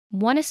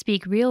Want to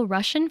speak real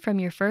Russian from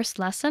your first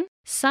lesson?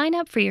 Sign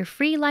up for your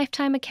free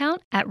lifetime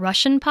account at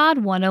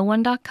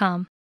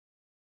RussianPod101.com.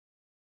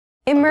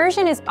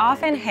 Immersion is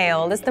often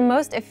hailed as the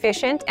most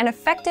efficient and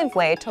effective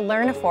way to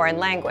learn a foreign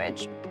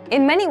language.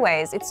 In many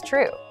ways, it's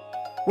true.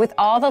 With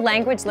all the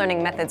language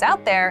learning methods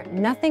out there,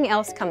 nothing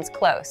else comes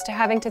close to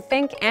having to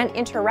think and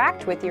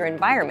interact with your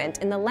environment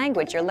in the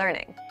language you're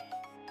learning.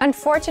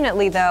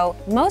 Unfortunately, though,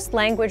 most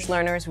language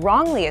learners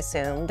wrongly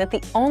assume that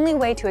the only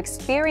way to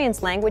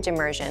experience language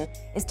immersion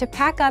is to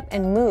pack up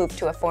and move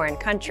to a foreign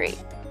country.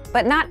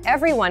 But not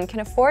everyone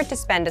can afford to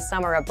spend a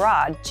summer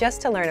abroad just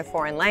to learn a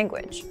foreign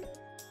language.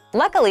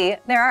 Luckily,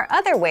 there are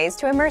other ways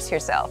to immerse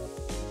yourself.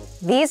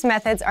 These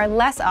methods are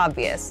less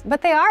obvious,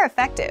 but they are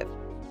effective.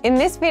 In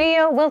this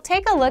video, we'll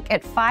take a look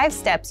at 5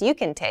 steps you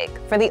can take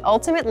for the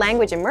ultimate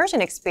language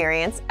immersion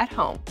experience at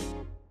home.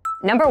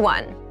 Number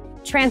 1.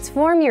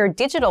 Transform your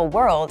digital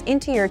world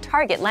into your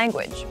target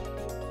language.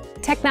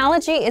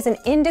 Technology is an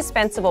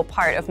indispensable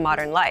part of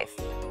modern life.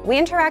 We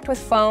interact with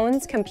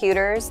phones,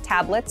 computers,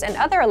 tablets, and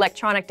other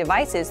electronic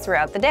devices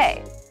throughout the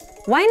day.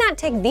 Why not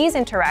take these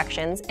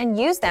interactions and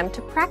use them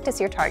to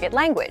practice your target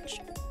language?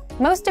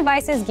 Most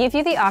devices give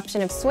you the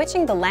option of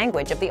switching the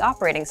language of the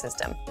operating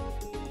system.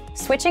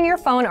 Switching your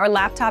phone or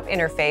laptop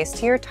interface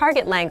to your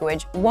target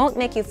language won't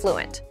make you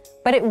fluent,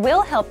 but it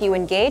will help you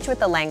engage with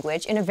the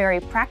language in a very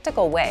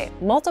practical way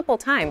multiple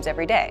times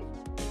every day.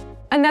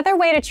 Another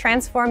way to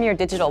transform your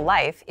digital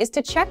life is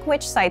to check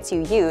which sites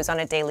you use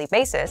on a daily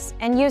basis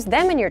and use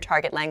them in your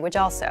target language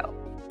also.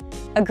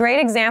 A great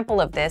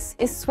example of this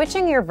is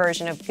switching your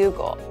version of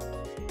Google.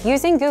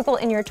 Using Google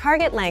in your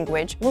target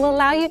language will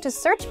allow you to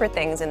search for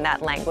things in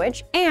that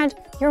language, and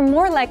you're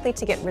more likely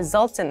to get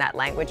results in that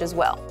language as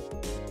well.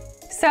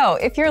 So,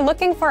 if you're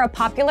looking for a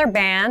popular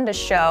band, a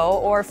show,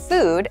 or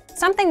food,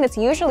 something that's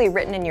usually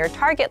written in your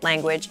target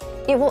language,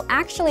 it will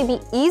actually be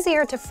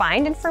easier to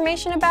find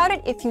information about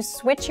it if you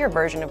switch your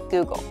version of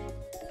Google.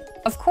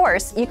 Of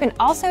course, you can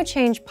also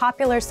change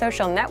popular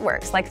social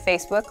networks like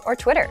Facebook or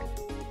Twitter.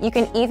 You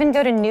can even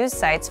go to news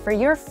sites for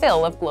your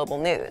fill of global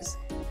news.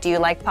 Do you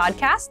like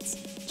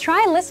podcasts?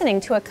 Try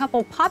listening to a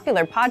couple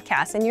popular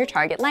podcasts in your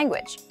target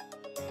language.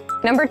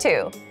 Number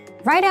 2.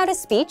 Write out a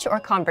speech or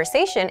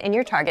conversation in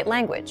your target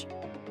language.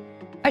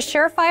 A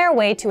surefire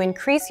way to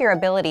increase your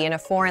ability in a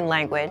foreign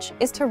language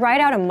is to write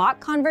out a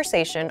mock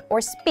conversation or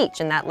speech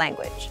in that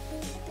language.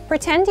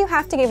 Pretend you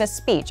have to give a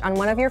speech on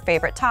one of your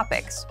favorite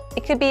topics.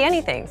 It could be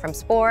anything from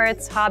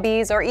sports,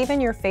 hobbies, or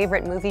even your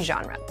favorite movie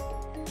genre.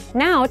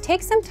 Now,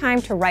 take some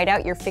time to write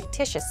out your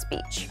fictitious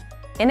speech.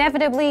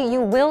 Inevitably,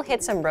 you will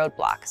hit some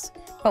roadblocks.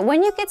 But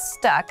when you get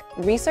stuck,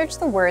 research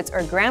the words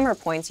or grammar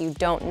points you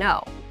don't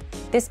know.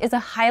 This is a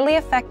highly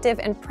effective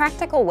and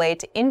practical way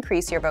to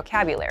increase your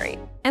vocabulary,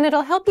 and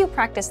it'll help you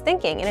practice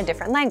thinking in a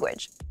different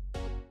language.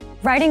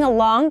 Writing a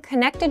long,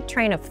 connected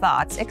train of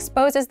thoughts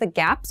exposes the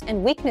gaps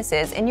and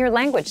weaknesses in your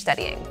language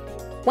studying.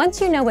 Once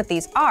you know what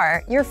these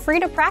are, you're free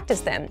to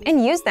practice them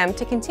and use them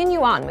to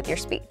continue on with your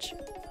speech.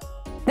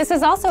 This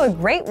is also a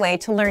great way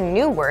to learn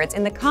new words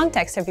in the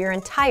context of your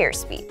entire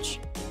speech.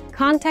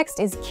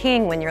 Context is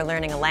king when you're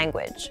learning a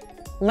language.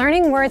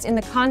 Learning words in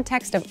the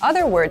context of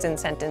other words and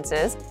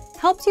sentences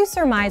helps you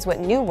surmise what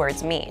new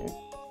words mean.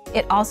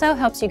 It also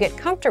helps you get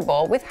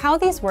comfortable with how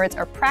these words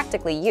are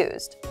practically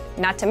used.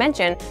 Not to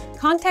mention,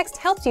 context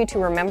helps you to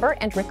remember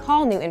and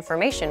recall new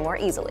information more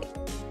easily.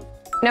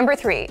 Number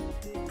 3.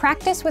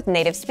 Practice with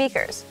native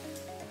speakers.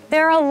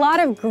 There are a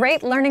lot of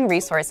great learning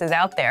resources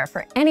out there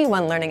for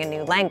anyone learning a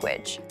new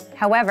language.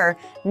 However,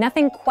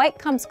 nothing quite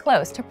comes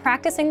close to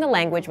practicing the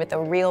language with a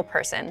real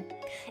person.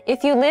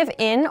 If you live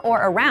in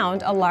or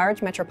around a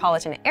large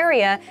metropolitan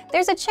area,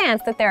 there's a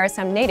chance that there are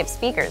some native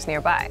speakers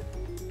nearby.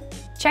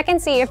 Check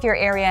and see if your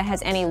area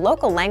has any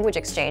local language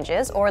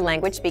exchanges or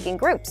language-speaking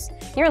groups.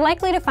 You're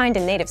likely to find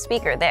a native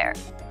speaker there.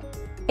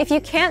 If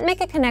you can't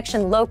make a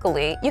connection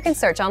locally, you can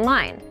search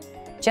online.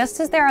 Just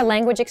as there are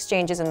language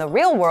exchanges in the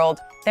real world,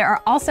 there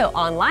are also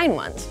online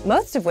ones,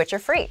 most of which are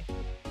free.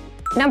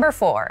 Number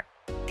 4.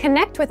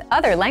 Connect with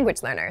other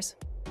language learners.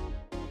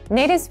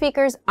 Native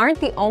speakers aren't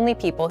the only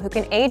people who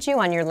can aid you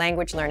on your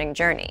language learning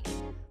journey.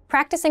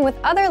 Practicing with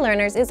other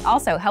learners is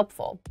also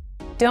helpful.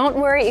 Don't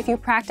worry if you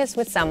practice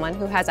with someone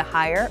who has a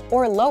higher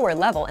or lower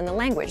level in the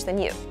language than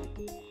you.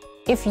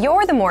 If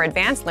you're the more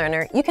advanced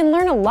learner, you can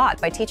learn a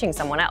lot by teaching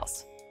someone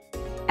else.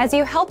 As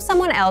you help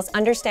someone else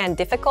understand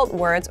difficult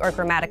words or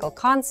grammatical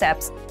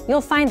concepts, you'll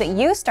find that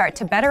you start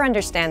to better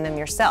understand them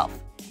yourself.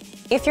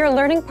 If your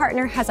learning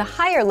partner has a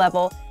higher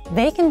level,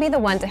 they can be the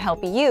one to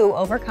help you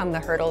overcome the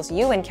hurdles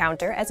you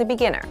encounter as a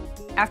beginner.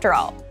 After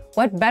all,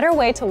 what better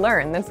way to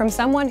learn than from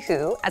someone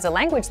who, as a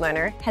language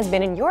learner, has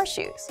been in your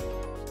shoes?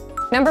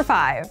 Number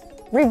 5.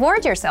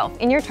 Reward yourself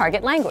in your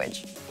target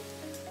language.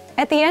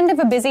 At the end of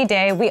a busy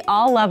day, we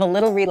all love a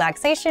little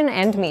relaxation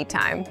and me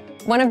time.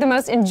 One of the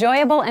most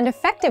enjoyable and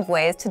effective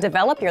ways to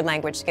develop your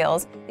language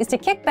skills is to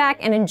kick back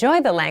and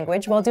enjoy the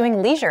language while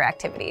doing leisure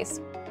activities.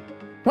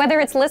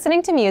 Whether it's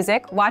listening to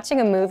music, watching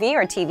a movie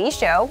or TV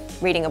show,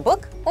 reading a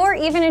book, or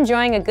even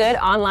enjoying a good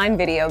online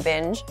video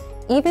binge,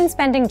 Even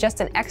spending just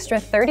an extra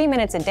 30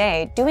 minutes a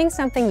day doing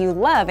something you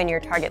love in your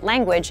target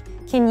language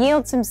can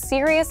yield some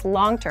serious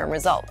long-term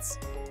results.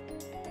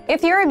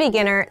 If you're a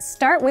beginner,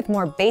 start with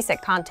more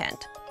basic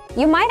content.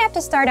 You might have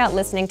to start out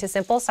listening to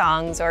simple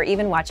songs or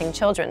even watching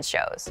children's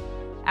shows.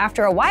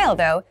 After a while,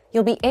 though,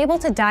 you'll be able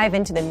to dive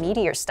into the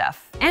meatier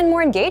stuff and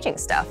more engaging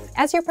stuff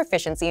as your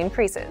proficiency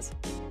increases.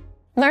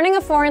 Learning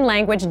a foreign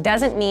language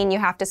doesn't mean you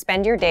have to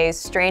spend your days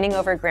straining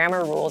over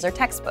grammar rules or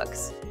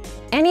textbooks.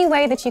 Any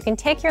way that you can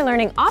take your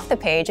learning off the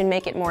page and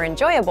make it more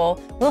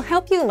enjoyable will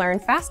help you learn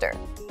faster.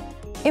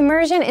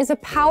 Immersion is a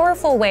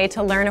powerful way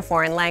to learn a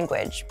foreign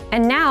language,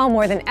 and now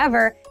more than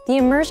ever, the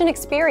immersion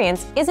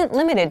experience isn't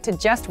limited to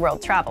just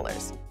world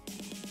travelers.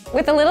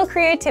 With a little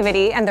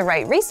creativity and the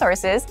right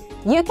resources,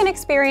 you can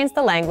experience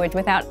the language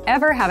without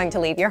ever having to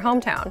leave your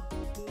hometown.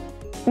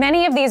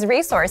 Many of these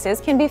resources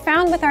can be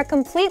found with our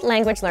complete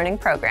language learning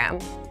program.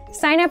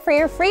 Sign up for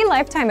your free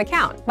lifetime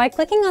account by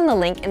clicking on the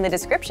link in the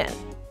description.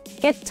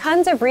 Get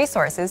tons of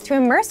resources to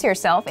immerse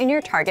yourself in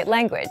your target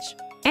language.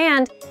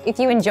 And if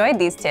you enjoyed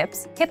these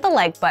tips, hit the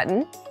like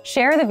button,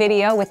 share the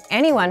video with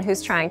anyone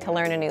who's trying to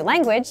learn a new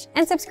language,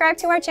 and subscribe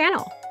to our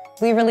channel.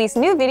 We release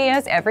new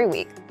videos every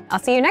week. I'll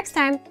see you next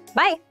time.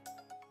 Bye!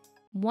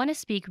 Want to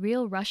speak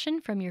real Russian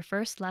from your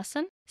first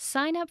lesson?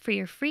 Sign up for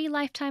your free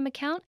lifetime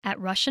account at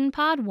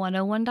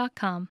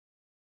RussianPod101.com.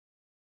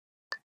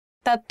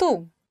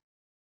 Тату.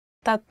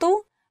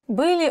 Тату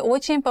были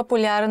очень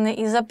популярны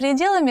и за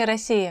пределами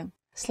России.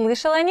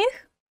 Слышал о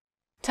них?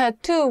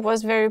 Tattoo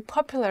was very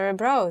popular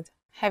abroad.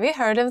 Have you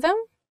heard of them?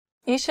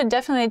 You should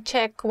definitely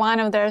check one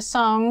of their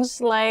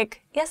songs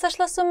like «Я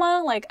сошла с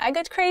ума», like «I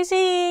got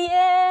crazy»,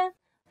 yeah.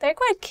 They're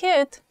quite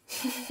cute.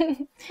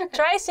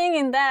 Try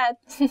singing that.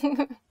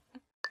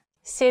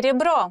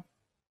 Серебро.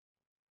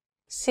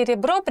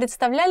 Серебро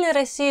представляли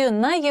Россию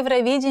на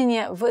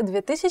Евровидении в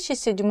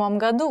 2007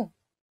 году.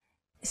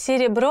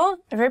 Серебро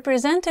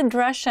represented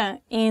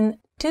Russia in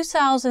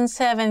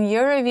 2007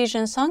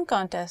 Eurovision Song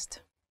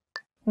Contest.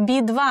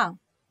 B2.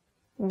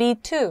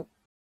 B2.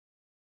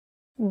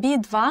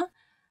 B2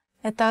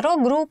 – это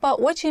рок-группа,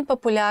 очень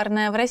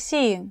популярная в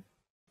России,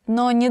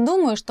 но не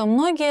думаю, что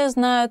многие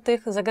знают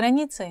их за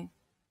границей.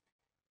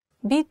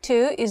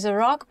 B2 is a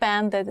rock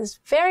band that is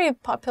very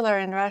popular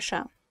in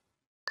Russia.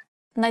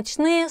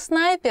 Ночные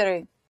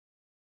снайперы.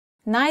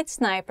 Night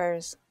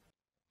snipers.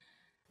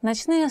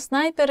 Ночные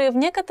снайперы в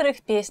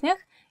некоторых песнях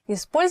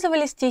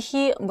использовали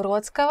стихи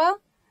Бродского,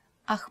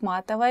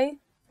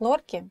 Ахматовой,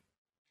 Лорки.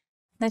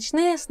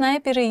 Ночные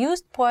снайперы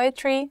used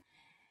poetry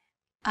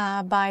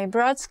by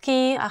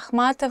Brodsky,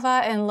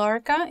 Akhmatova, and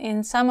Lorca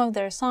in some of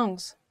their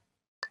songs.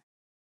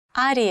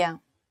 Ария.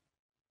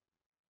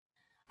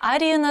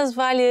 Арию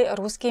назвали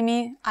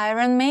русскими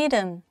Iron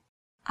Maiden.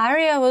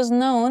 Aria was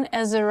known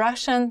as the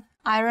Russian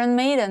Iron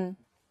Maiden.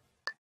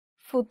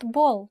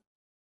 Футбол.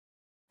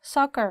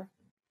 Soccer.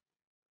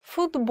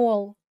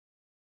 Футбол.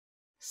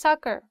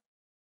 Soccer.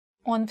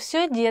 Он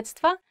все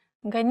детство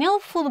гонял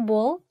в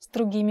футбол с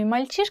другими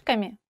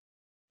мальчишками.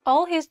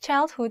 All his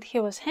childhood he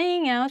was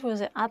hanging out with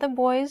the other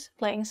boys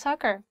playing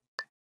soccer.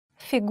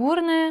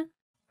 Фигурное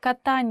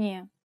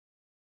катание.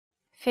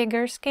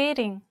 Figure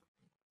skating.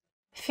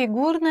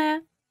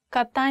 Фигурное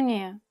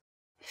катание.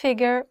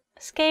 Figure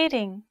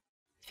skating.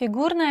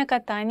 Фигурное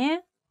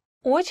катание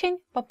очень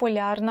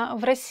популярно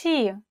в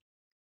России.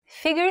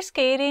 Figure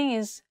skating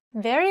is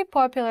very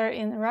popular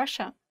in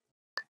Russia.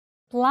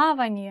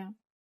 Плавание.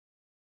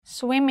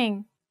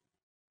 Swimming.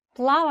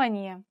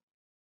 Плавание.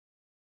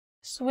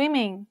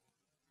 Swimming.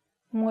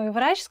 Мой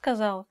врач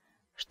сказал,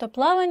 что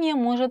плавание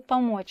может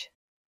помочь.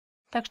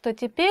 Так что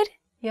теперь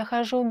я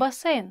хожу в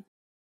бассейн.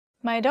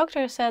 My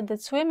doctor said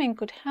that swimming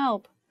could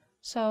help,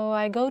 so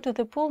I go to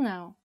the pool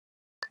now.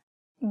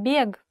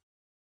 Бег.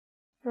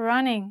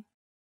 Running.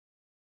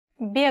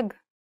 Бег.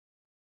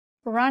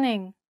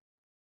 Running.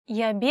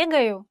 Я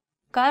бегаю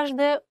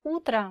каждое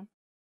утро.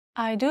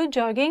 I do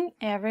jogging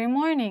every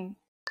morning.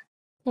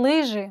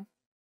 Лыжи.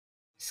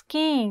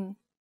 Skiing.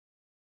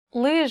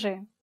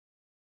 Лыжи.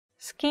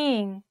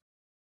 Skiing.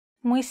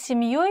 Мы с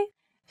семьей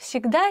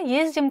всегда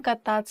ездим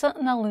кататься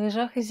на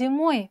лыжах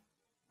зимой.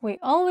 We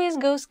always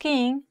go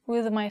skiing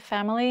with my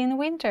family in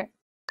winter.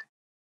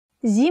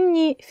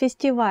 Зимний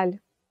фестиваль.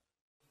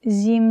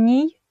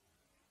 Зимний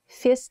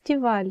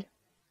фестиваль.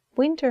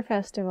 Winter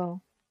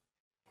festival.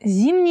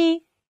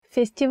 Зимний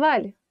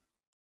фестиваль.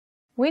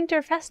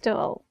 Winter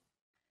festival.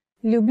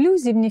 Люблю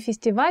зимний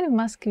фестиваль в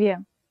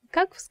Москве,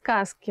 как в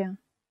сказке.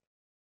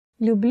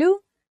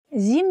 Люблю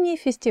зимний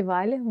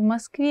фестиваль в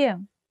Москве,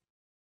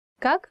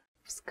 как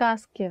в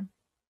сказке.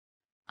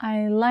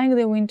 I like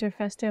the winter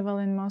festival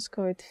in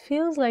Moscow. It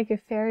feels like a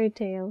fairy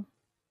tale.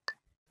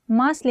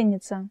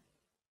 Масленица.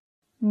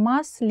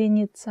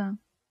 Масленица.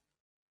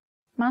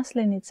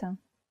 Масленица.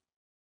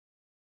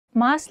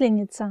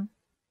 Масленица.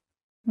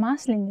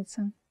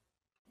 Масленица.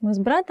 Мы с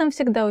братом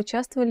всегда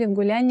участвовали в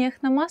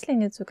гуляниях на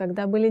Масленицу,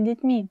 когда были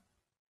детьми.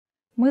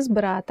 Мы с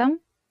братом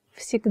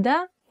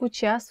всегда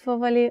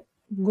участвовали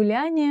в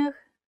гуляниях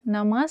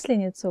на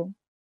Масленицу,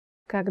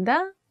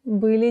 когда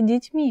были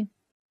детьми.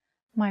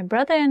 My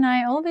brother and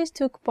I always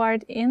took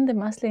part in the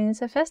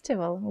Maslenitsa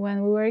festival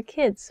when we were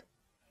kids.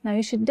 Now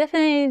you should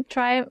definitely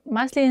try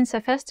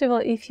Maslenitsa festival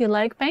if you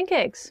like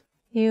pancakes.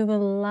 You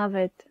will love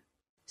it.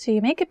 So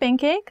you make a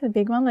pancake, a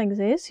big one like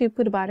this, you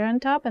put butter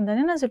on top, and then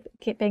another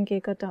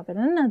pancake on top, and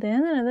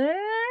then another,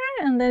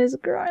 and then it's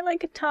growing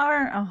like a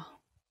tower. Oh,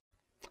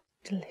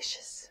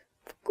 delicious.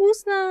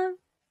 Вкусно!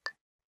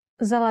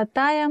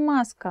 Золотая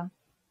маска.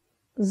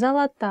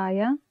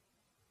 Золотая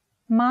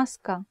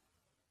маска.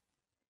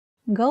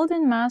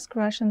 Golden Mask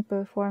Russian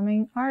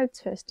Performing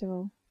Arts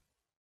Festival.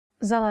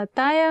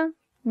 Золотая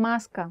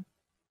маска.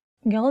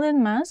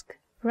 Golden Mask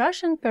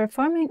Russian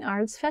Performing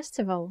Arts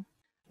Festival.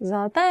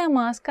 Золотая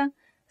маска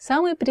 –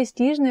 самый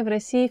престижный в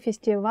России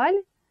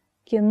фестиваль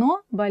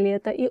кино,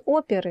 балета и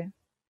оперы.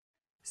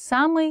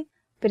 Самый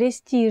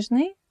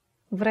престижный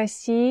в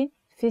России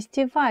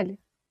фестиваль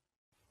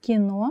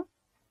кино,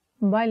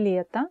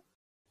 балета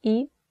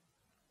и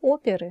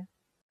оперы.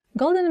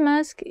 Golden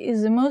Mask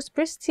is the most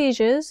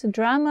prestigious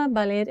drama,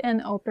 ballet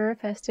and opera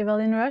festival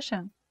in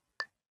Russia.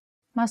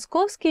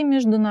 Московский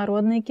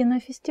международный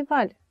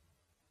кинофестиваль.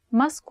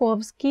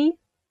 Московский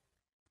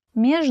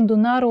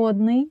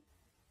международный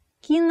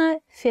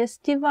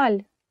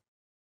кинофестиваль.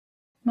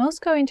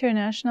 Moscow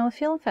International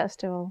Film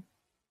Festival.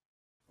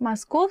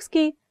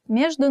 Московский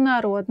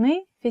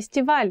международный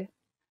фестиваль.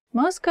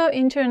 Moscow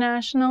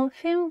International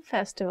Film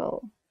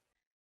Festival.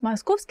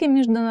 Московский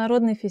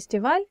международный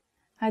фестиваль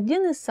 –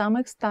 один из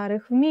самых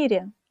старых в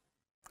мире.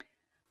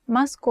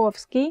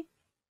 Московский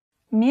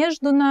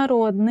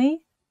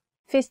международный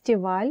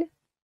фестиваль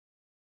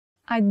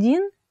 –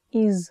 один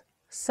из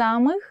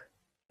самых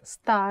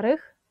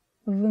старых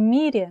в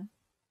мире.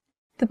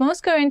 The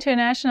Moscow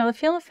International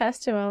Film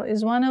Festival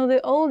is one of the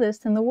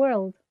oldest in the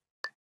world.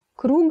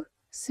 Круг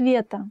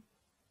света.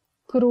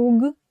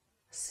 Круг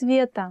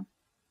света.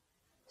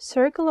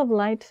 Circle of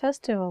Light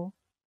Festival.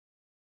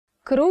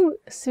 Круг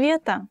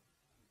света.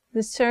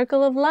 The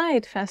Circle of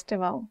Light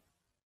Festival.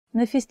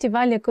 На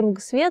фестивале «Круг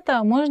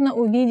света» можно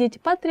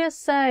увидеть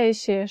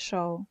потрясающее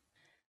шоу.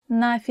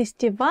 На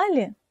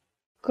фестивале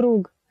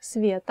 «Круг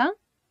света»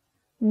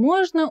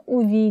 можно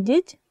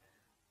увидеть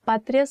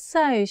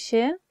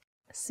потрясающее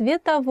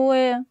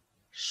световое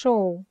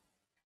шоу.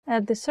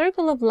 At the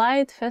Circle of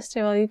Light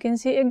Festival you can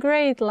see a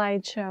great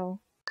light show.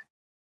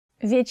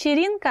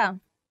 Вечеринка.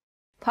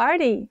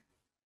 Party.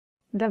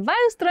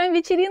 Давай устроим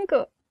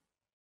вечеринку.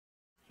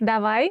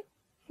 Давай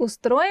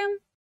устроим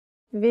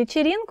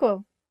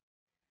вечеринку.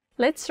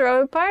 Let's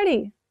throw a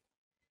party.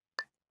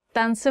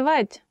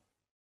 Танцевать.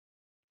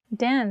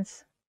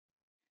 Dance.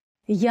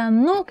 Я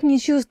ног не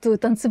чувствую,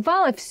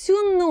 танцевала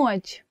всю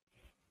ночь.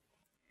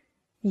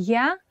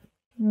 Я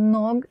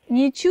ног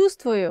не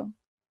чувствую.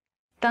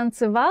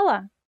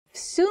 Танцевала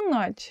всю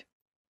ночь.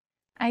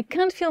 I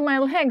can't feel my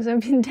legs, I've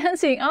been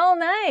dancing all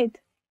night.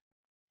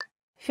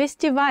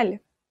 Фестиваль.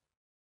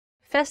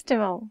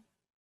 Festival.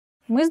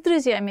 Мы с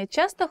друзьями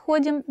часто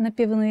ходим на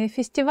пивные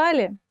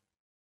фестивали.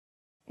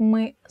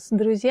 Мы с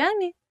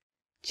друзьями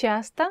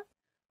часто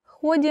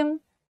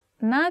ходим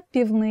на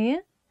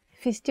пивные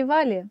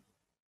фестивали.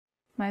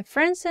 My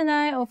friends and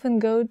I often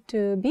go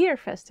to beer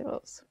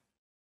festivals.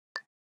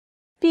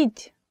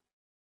 Пить.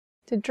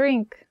 To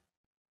drink.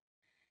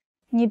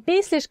 Не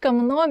пей слишком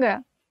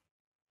много.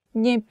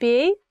 Не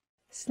пей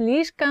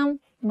слишком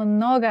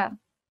много.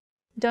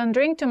 Don't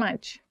drink too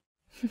much.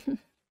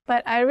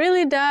 But I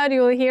really doubt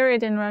you will hear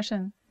it in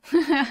Russian.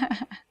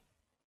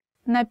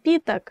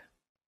 Напиток.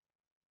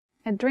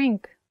 A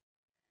drink.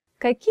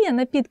 Какие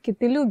напитки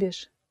ты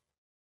любишь?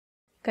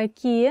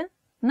 Какие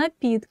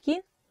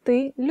напитки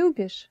ты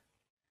любишь?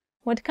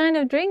 What kind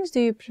of drinks do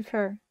you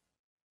prefer?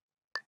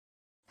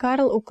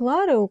 Карл у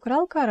Клары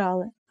украл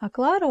кораллы, а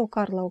Клара у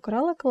Карла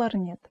украла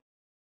кларнет.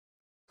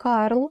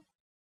 Карл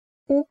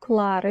у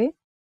Клары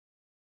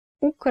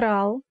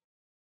украл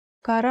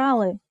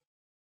кораллы,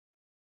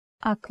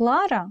 а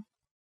Клара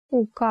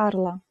у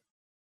Карла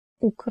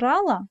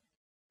украла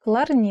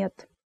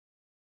кларнет.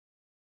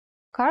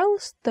 Carl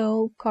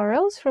stole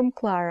corals from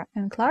Clara,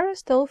 and Clara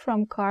stole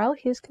from Carl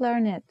his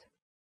clarinet.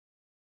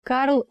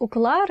 Карл у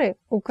Клары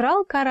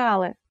украл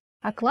кораллы,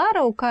 а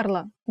Клара у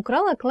Карла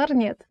украла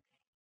кларнет.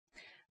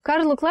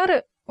 Карл у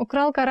Клары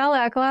украл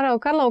кораллы, а Клара у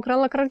Карла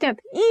украла кларнет.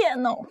 Yeah,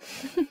 no.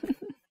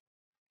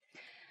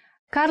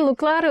 Карл у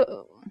Клары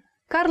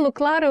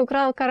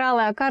украл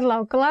кораллы, а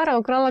Карла у Клара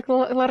украла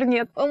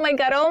кларнет. Oh my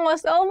god,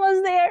 almost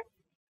there.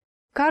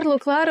 Карл у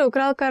Клары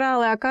украл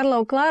кораллы, а Карла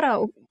у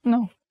Клара...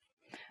 No.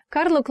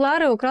 Карл у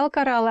Клары украл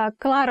кораллы, а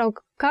Клара у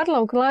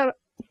Карла украла...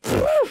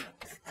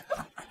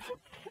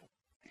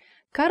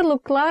 Карл у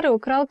Клары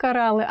украл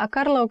кораллы, а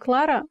Карла у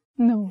Клара...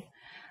 No.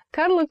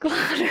 Карл у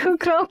Клары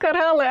украл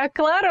кораллы, а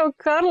Клара у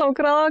Карла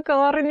украла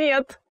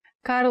кларнет.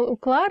 Карл у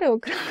Клары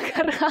украл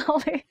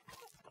кораллы,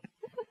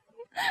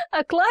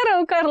 а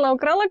Клара у Карла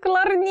украла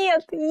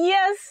кларнет.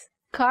 Yes!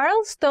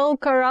 Carl stole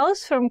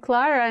corals from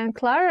Clara, and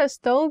Clara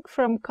stole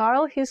from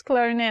Carl his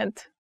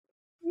clarinet.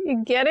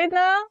 You get it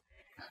now?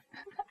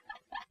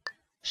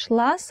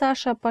 Шла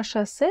Саша по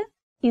шоссе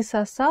и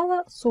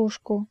сосала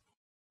сушку.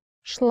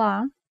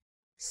 Шла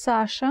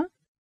Саша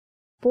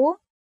по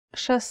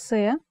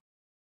шоссе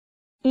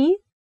и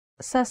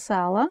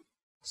сосала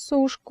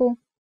сушку.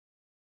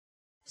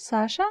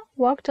 Sasha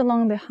walked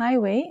along the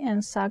highway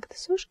and sucked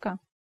сушка.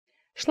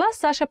 Шла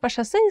Саша по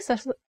шоссе и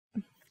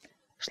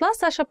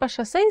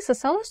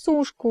сосала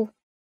сушку.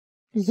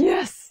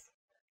 Yes!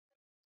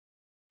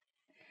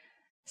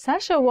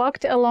 Sasha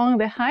walked along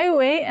the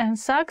highway and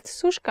sucked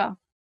сушка.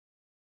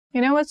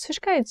 You know what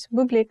сушка? It's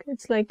бублик.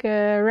 It's like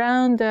a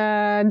round,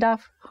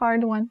 tough,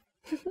 hard one.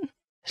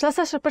 Шла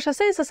Саша по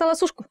шоссе и сосала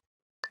сушку.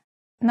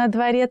 На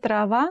дворе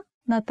трава,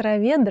 на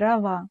траве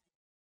дрова.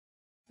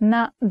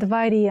 На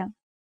дворе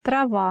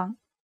трава,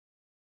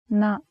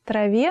 на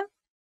траве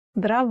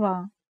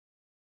дрова.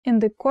 In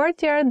the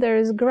courtyard there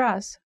is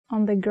grass.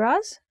 On the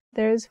grass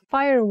there is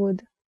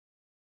firewood.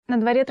 На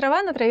дворе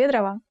трава, на траве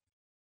дрова.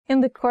 In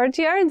the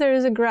courtyard there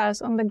is a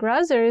grass. On the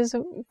grass there is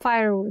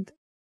firewood.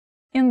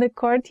 In the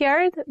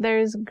courtyard there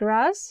is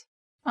grass.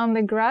 On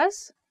the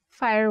grass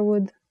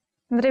firewood.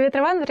 На траве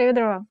трава, на траве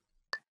дрова.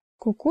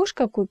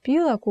 Кукушка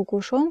купила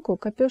кукушонку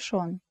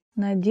капюшон.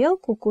 Надел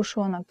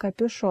кукушонок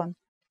капюшон.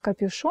 В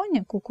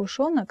капюшоне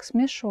кукушонок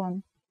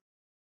смешон.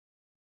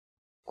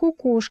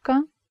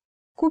 Кукушка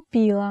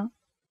купила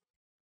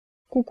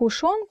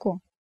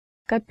кукушонку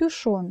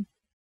капюшон.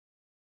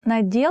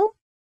 Надел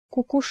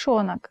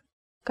кукушонок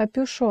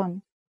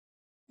капюшон.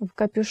 В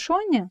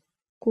капюшоне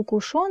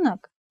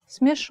кукушонок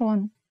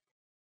смешон.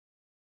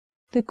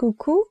 The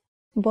cuckoo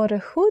bought a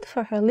hood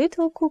for her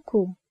little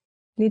cuckoo.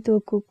 Little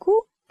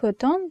cuckoo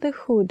put on the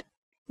hood.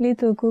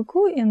 Little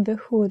cuckoo in the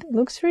hood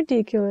looks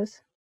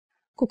ridiculous.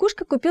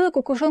 Кукушка купила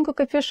кукушонку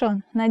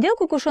капюшон. Надел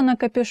кукушонок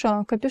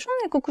капюшон. В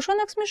капюшоне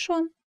кукушонок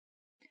смешон.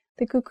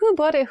 The cuckoo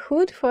bought a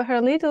hood for her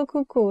little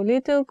cuckoo.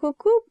 Little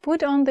cuckoo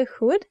put on the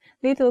hood.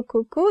 Little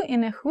cuckoo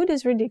in a hood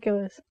is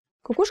ridiculous.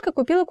 Кукушка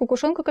купила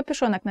кукушонку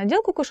капюшонок.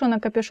 Надел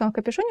кукушонок капюшон. В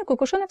капюшоне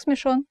кукушонок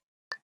смешон.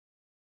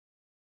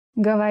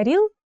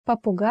 Говорил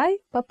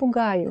попугай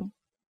попугаю.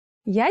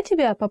 Я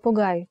тебя,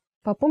 попугай,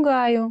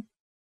 попугаю.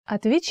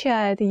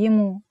 Отвечает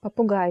ему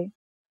попугай.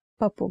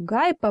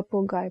 Попугай,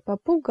 попугай,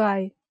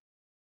 попугай.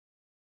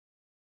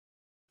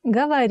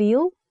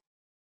 Говорил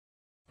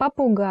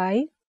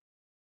попугай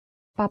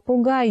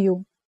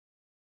попугаю.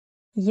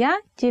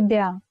 Я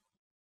тебя,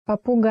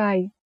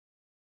 попугай,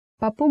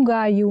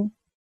 попугаю.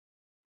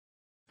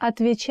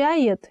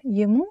 Отвечает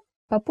ему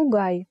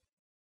попугай.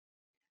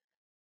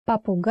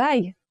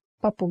 Попугай,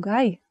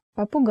 попугай,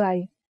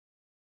 попугай.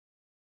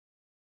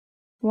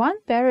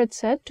 One parrot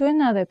said to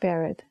another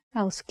parrot,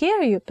 I'll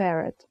scare you,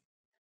 parrot.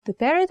 The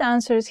parrot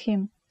answers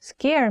him,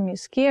 Scare me,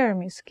 scare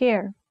me,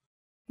 scare.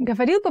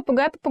 Говорил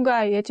попугай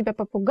попугаю, я тебя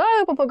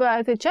попугаю,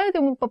 попугаю, отвечает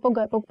ему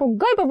попугай,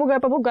 попугай, попугай,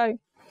 попугай.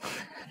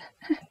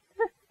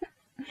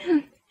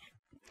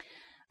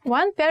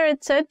 One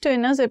parrot said to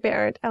another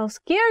parrot, I'll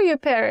scare you,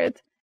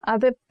 parrot.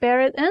 Other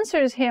parrot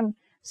answers him,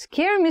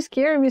 Scare me,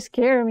 scare me,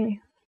 scare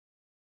me.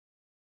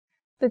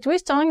 The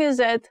twist song is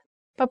that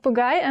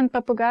papagay and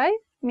papagay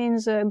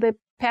means the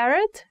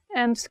parrot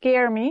and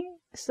scare me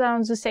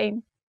sounds the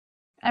same.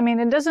 I mean,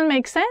 it doesn't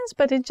make sense,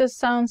 but it just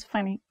sounds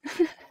funny.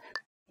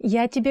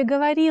 Я тебе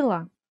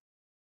говорила.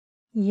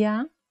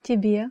 Я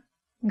тебе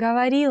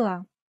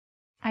говорила.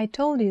 I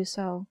told you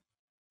so.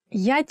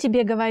 Я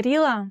тебе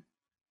говорила.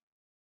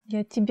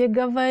 Я тебе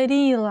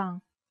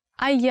говорила.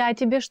 А я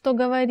тебе что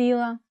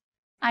говорила?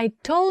 I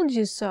told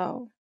you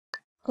so.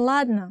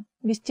 Ладно,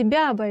 без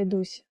тебя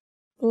обойдусь.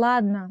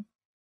 Ладно,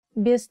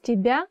 без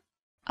тебя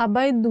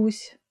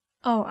обойдусь.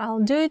 Oh,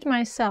 I'll do it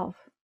myself.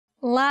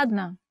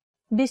 Ладно,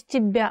 без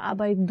тебя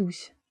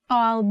обойдусь. Oh,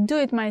 I'll do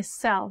it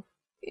myself.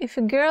 If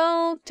a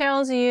girl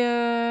tells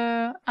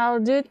you, I'll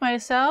do it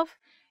myself,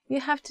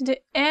 you have to do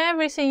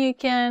everything you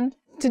can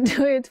to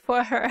do it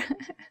for her.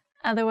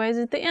 Otherwise,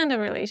 it's the end of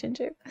a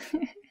relationship.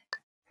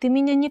 Ты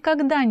меня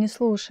никогда не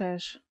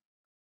слушаешь.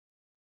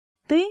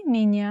 Ты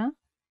меня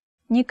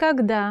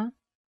никогда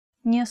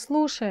не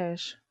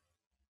слушаешь.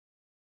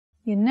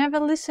 You never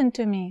listen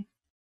to me.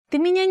 Ты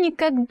меня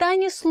никогда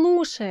не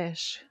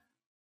слушаешь.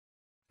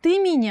 Ты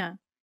меня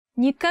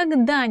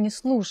никогда не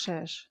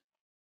слушаешь.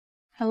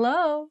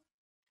 Hello?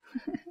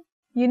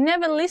 You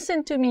never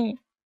listen to me.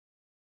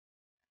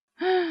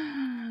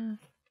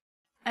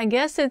 I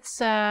guess it's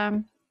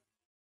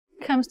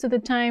comes to the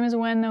times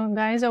when the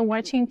guys are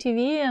watching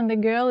TV and the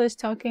girl is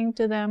talking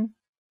to them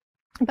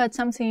about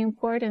something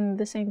important at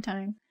the same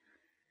time.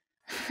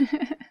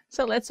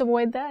 So let's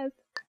avoid that.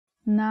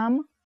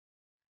 Нам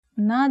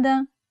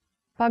надо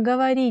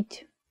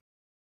поговорить.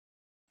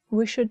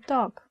 We should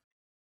talk.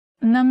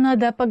 Нам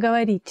надо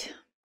поговорить.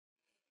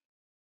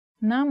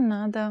 Нам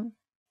надо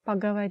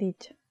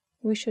поговорить.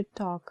 We should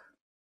talk.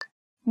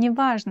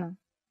 Неважно.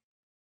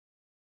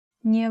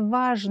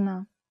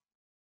 Неважно.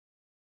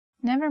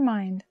 Never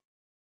mind.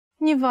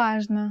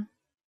 Неважно.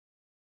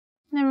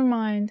 Never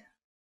mind.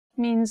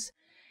 Means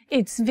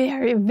it's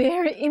very,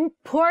 very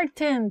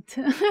important.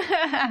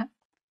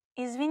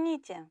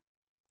 Извините.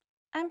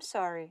 I'm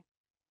sorry.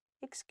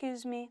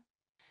 Excuse me.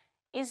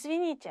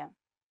 Извините.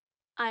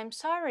 I'm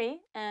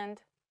sorry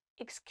and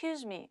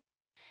excuse me.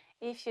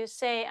 If you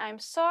say I'm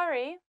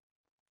sorry,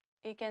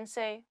 you can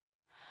say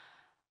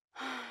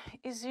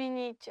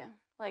извините,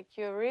 like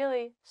you're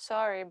really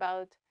sorry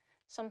about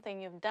something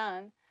you've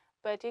done.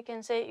 But you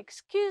can say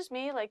excuse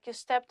me, like you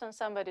stepped on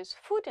somebody's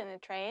foot in a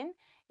train.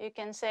 You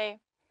can say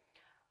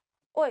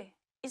ой,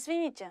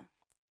 извините.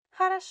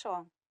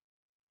 Хорошо.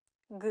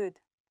 Good.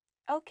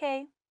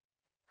 Okay.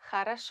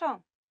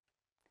 Хорошо.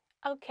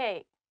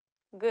 Okay.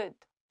 Good.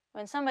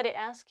 When somebody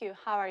asks you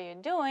how are you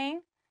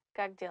doing,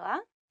 как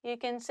дела, you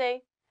can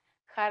say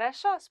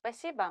хорошо,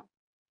 спасибо.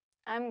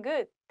 I'm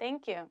good,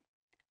 thank you.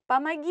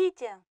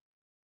 Помогите.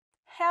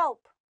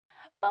 Help.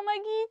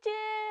 Помогите!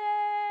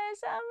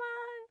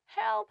 Someone!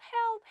 Help,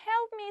 help,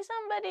 help me,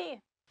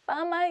 somebody!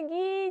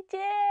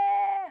 Помогите!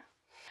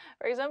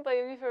 For example,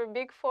 if you're a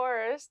big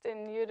forest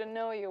and you don't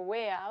know your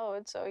way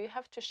out, so you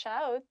have to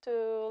shout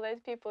to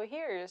let people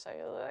hear you. So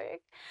you're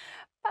like,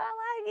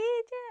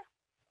 помогите!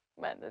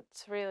 But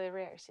it's really a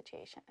rare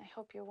situation. I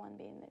hope you won't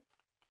be in it.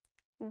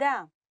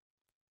 Да.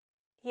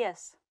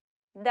 Yes.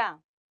 Да.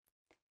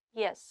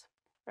 Yes.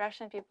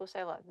 Russian people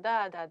say a lot.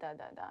 Да, да, да,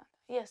 да, да.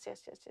 Yes,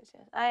 yes, yes, yes,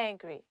 yes. I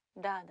agree.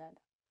 Да, да,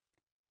 да.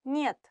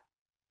 Нет.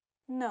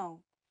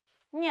 No.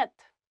 Нет.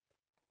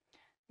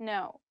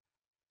 No.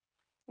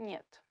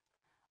 Нет.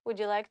 Would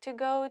you like to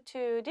go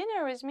to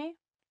dinner with me?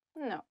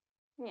 No.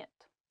 Нет.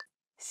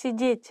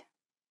 Сидеть.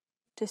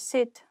 To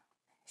sit.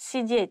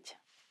 Сидеть.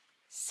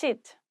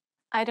 Sit.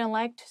 I don't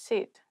like to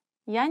sit.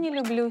 Я не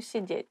люблю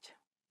сидеть.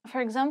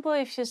 For example,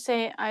 if you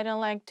say I don't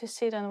like to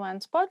sit on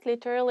one spot,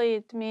 literally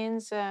it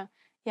means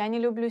я не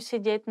люблю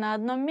сидеть на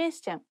одном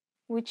месте,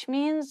 which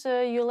means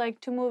you like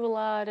to move a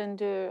lot and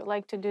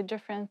like to do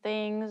different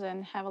things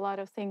and have a lot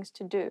of things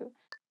to do.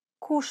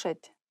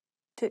 Кушать.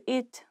 To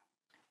eat.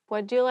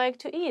 What do you like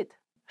to eat?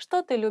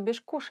 Что ты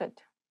любишь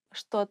кушать?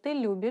 Что ты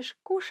любишь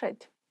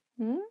кушать?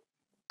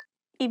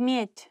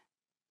 Иметь.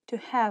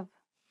 To have.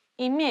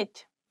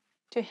 Иметь.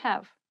 To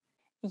have.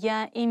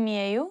 Я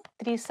имею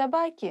 3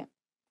 собаки.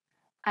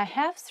 I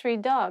have 3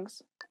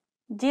 dogs.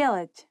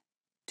 Делать.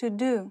 To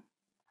do.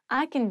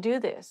 I can do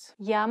this.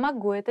 Я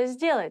могу это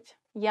сделать.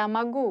 Я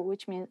могу,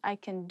 which means I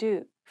can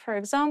do. For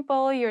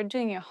example, you're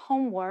doing your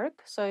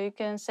homework, so you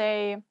can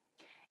say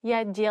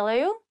я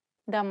делаю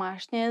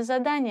домашнее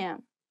задание.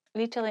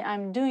 Literally,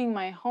 I'm doing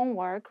my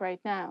homework right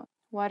now.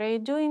 What are you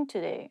doing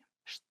today?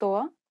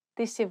 Что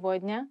ты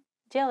сегодня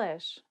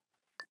делаешь?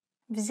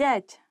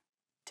 Взять.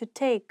 To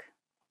take.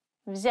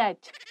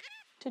 Взять.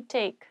 To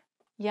take.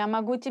 Я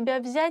могу тебя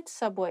взять с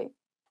собой.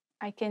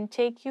 I can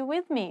take you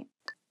with me.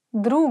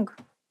 Друг.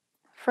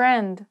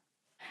 Friend.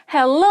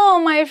 Hello,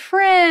 my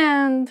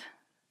friend.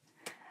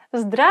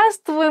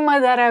 Здравствуй,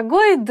 мой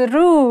дорогой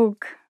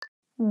друг.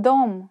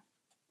 Дом.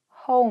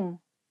 Home.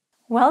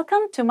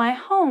 Welcome to my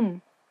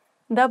home.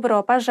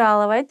 Добро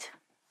пожаловать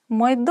в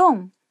мой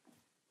дом.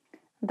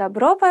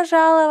 Добро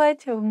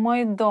пожаловать в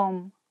мой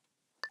дом.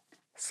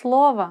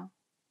 Слово.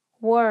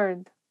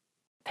 Word.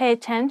 Pay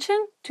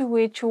attention to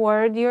which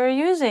word you're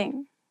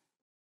using.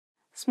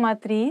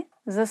 Смотри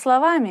за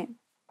словами.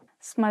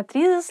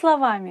 Смотри за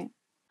словами.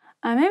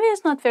 Maybe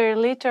it's not very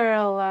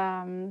literal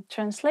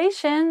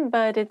translation,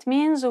 but it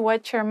means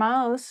watch your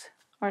mouth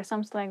or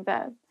something like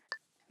that.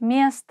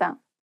 Место.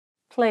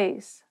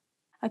 Place.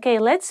 Okay,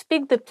 let's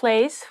pick the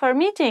place for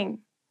meeting.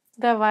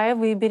 Давай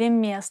выберем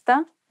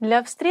место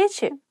для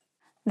встречи.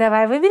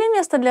 Давай выберем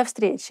место для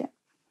встречи.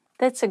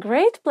 That's a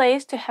great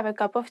place to have a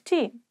cup of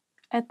tea.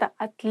 Это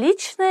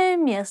отличное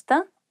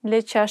место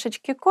для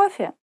чашечки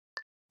кофе.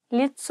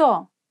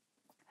 Лицо.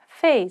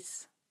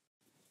 Face.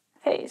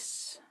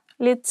 Face.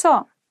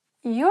 Лицо.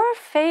 Your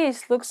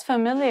face looks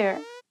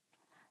familiar.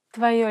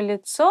 Твое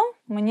лицо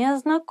мне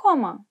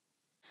знакомо.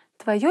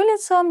 Твое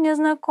лицо мне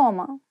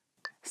знакомо.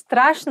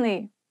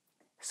 Страшный.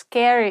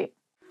 Scary.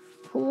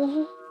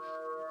 Does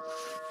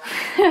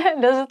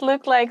it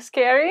look like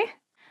scary?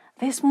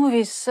 This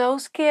movie is so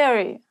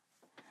scary.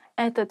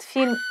 Этот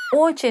фильм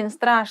очень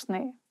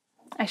страшный.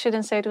 I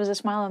shouldn't say it with a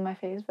smile on my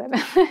face, but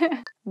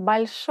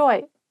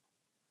большой.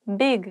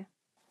 Big.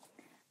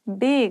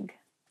 Big.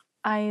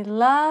 I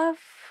love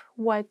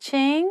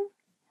watching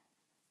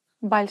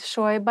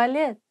большой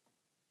балет.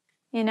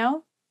 You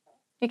know?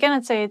 You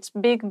cannot say it's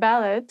big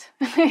ballet.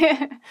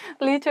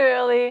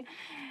 Literally,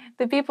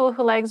 the people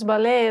who likes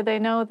ballet, they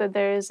know that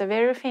there is a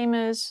very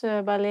famous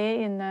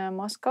ballet in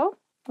Moscow,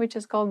 which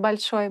is called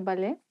Большой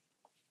балет.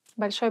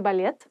 Большой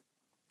балет.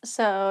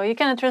 So you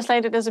cannot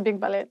translate it as a big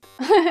ballet.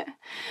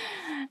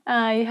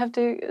 You have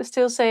to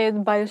still say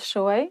it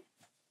большой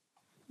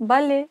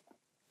балет.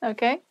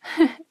 Okay?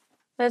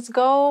 Let's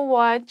go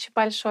watch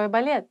большой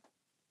балет.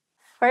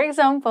 For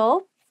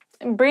example,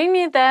 bring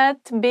me that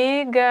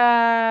big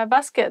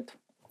basket.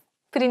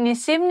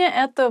 Принеси мне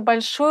эту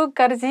большую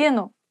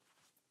корзину.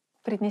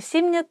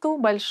 Принеси мне ту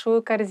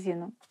большую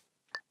корзину.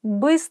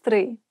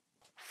 Быстрый.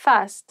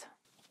 Fast.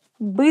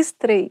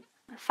 Быстрый.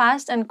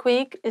 Fast and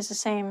quick is the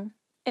same.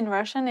 In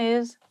Russian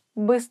is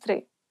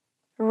быстрый.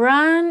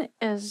 Run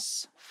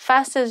as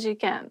fast as you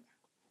can.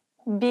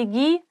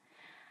 Беги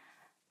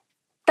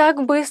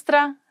так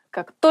быстро,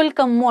 как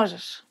только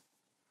можешь.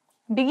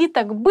 Беги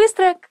так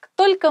быстро, как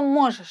только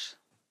можешь.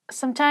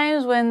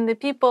 Sometimes when the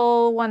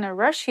people want to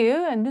rush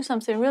you and do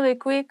something really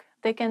quick,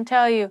 they can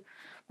tell you,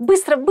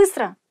 быстро,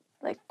 быстро,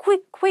 like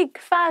quick, quick,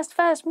 fast,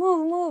 fast,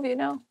 move, move, you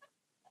know.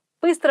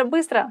 Быстро,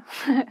 быстро.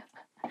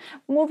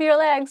 Move your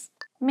legs.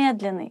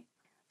 Медленный.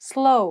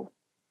 Slow.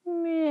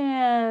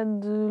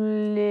 Медленный.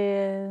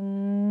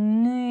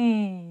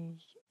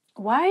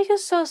 Why are you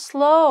so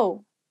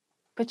slow?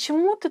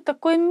 Почему ты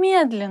такой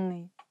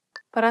медленный?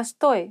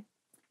 Простой.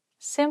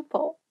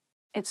 Simple.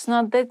 It's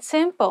not that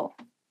simple.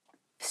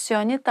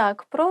 Все не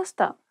так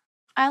просто.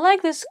 I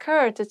like this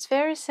skirt. It's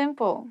very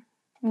simple.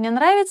 Мне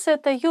нравится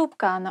эта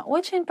юбка. Она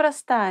очень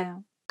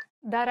простая.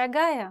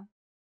 Дорогая.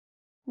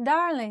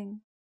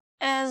 Darling.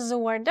 As the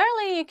word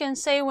darling, you can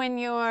say when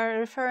you are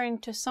referring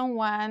to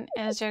someone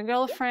as your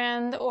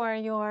girlfriend or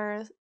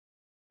your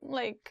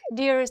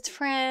dearest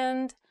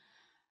friend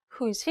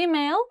who is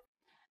female,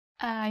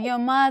 your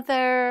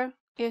mother,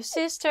 your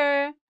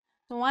sister.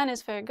 One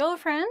is for your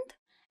girlfriend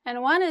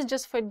and one is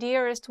just for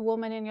dearest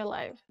woman in your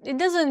life. It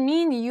doesn't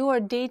mean you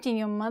are dating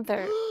your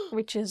mother,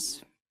 which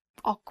is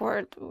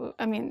awkward.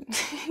 I mean,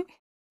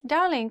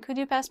 darling, could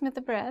you pass me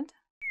the bread?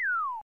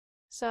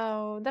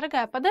 So,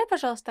 дорогая, подай,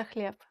 пожалуйста,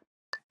 хлеб.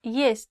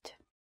 Есть.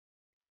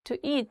 To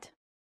eat.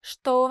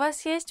 Что у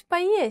вас есть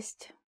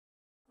поесть?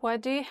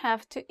 What do you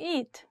have to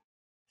eat?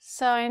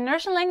 So in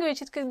Russian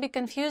language it could be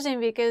confusing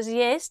because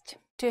есть,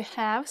 to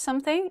have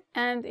something,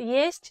 and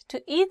есть,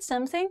 to eat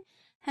something,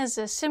 has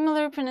a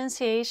similar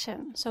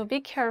pronunciation. So be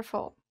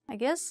careful. I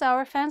guess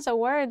our fans are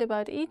worried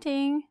about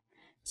eating.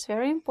 It's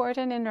very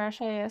important in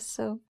Russia, yes.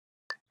 So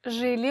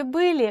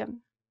жили-были.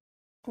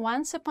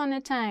 Once upon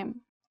a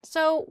time.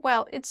 So,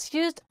 well, it's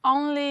used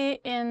only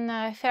in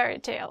fairy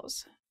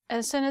tales.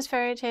 As soon as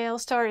fairy tale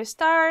story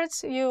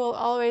starts, you will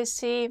always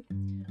see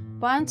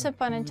once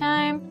upon a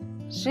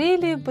time,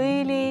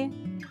 жили-были,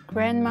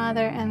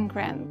 grandmother and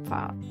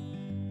grandpa.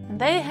 And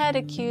they had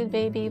a cute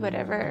baby,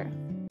 whatever.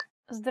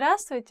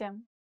 Здравствуйте.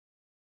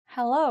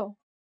 Hello.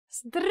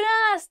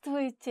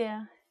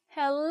 Здравствуйте.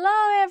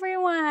 Hello,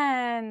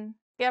 everyone.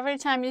 Every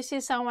time you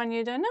see someone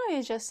you don't know,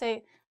 you just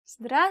say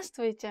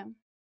здравствуйте.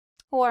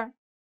 Or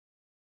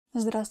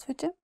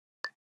здравствуйте.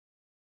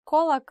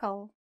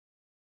 Колокол.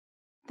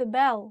 The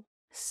bell.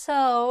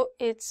 So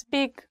it's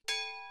big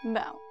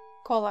bell.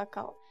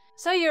 Колокол.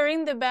 So you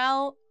ring the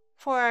bell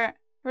for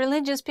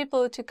religious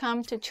people to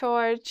come to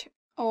church,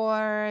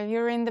 or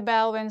you ring the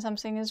bell when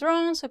something is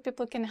wrong so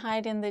people can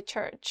hide in the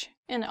church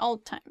in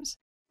old times.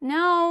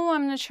 Now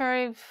I'm not sure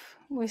if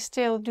we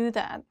still do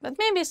that, but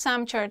maybe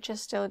some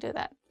churches still do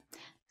that.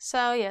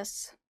 So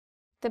yes,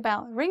 the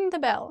bell. Ring the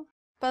bell.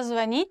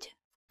 Позвонить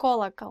в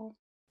колокол.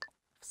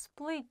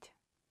 Всплыть.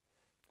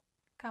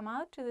 Come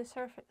out to the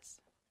surface.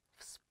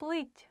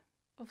 Всплыть.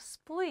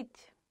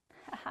 Всплыть.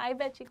 I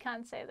bet you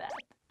can't say that.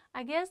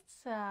 I guess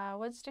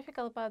what's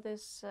difficult about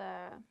this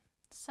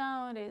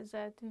sound is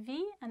that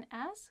V and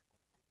S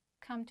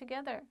come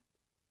together,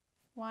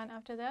 one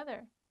after the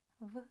other.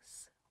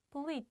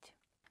 Всплыть.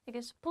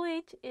 Because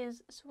плыть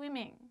is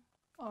swimming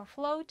or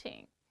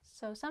floating.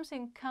 So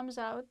something comes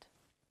out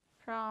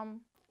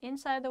from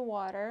inside the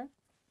water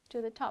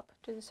to the top,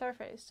 to the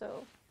surface.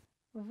 So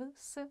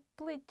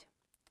всплыть.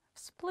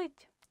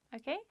 Всплыть.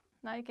 Okay?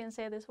 Now you can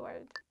say this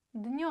word.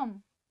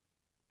 Днем.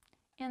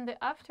 In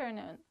the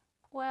afternoon.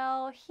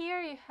 Well,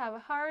 here you have a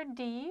hard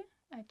D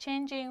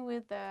changing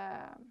with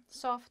the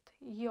soft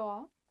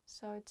yo.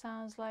 So it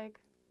sounds like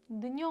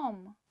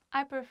днем.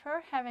 I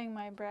prefer having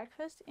my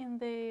breakfast in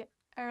the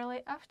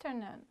early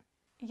afternoon.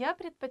 Я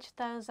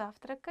предпочитаю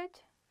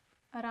завтракать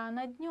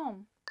рано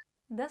днем.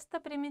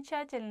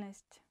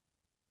 Достопримечательность.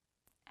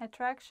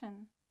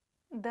 Attraction.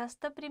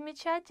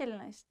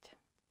 Достопримечательность.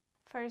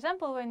 For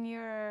example, when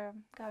you're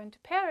going to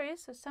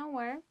Paris or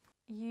somewhere,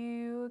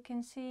 you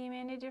can see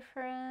many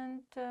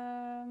different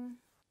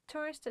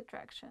tourist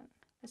attractions.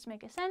 Let's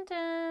make a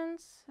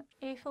sentence.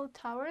 Eiffel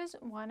Tower is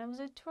one of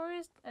the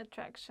tourist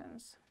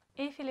attractions.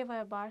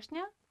 Эйфелевая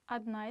башня –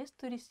 одна из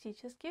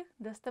туристических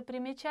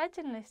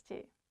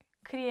достопримечательностей.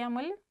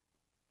 Кремль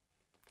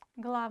 –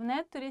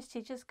 главная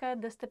туристическая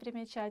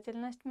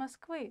достопримечательность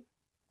Москвы.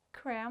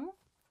 Kreml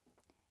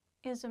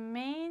is the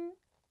main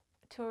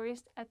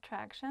tourist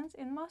attractions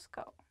in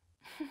Moscow.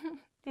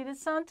 Did it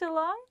sound too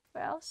long?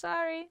 Well,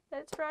 sorry,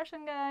 that's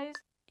Russian, guys.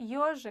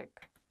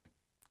 Ёжик.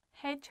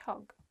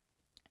 Hedgehog.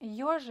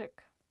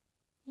 Ёжик.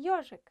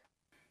 Ёжик.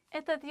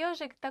 Этот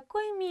ёжик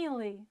такой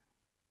милый.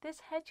 This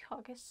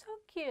hedgehog is so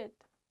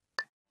cute.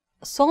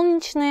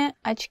 Солнечные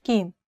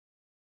очки.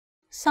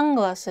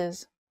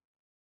 Sunglasses.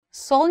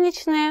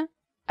 Солнечные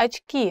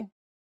очки.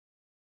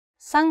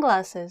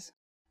 Sunglasses.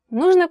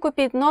 Нужно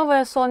купить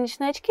новые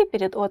солнечные очки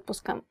перед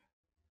отпуском.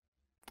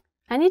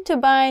 I need to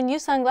buy new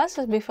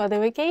sunglasses before the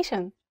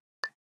vacation.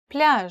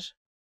 Пляж.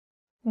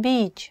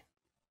 Beach.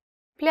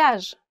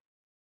 Пляж.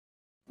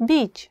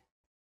 Beach.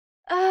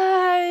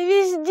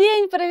 Весь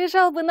день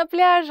пролежал бы на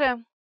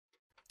пляже.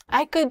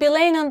 I could be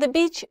laying on the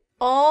beach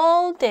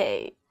all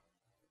day.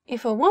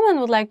 If a woman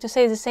would like to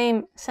say the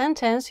same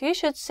sentence, you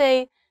should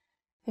say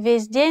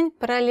весь день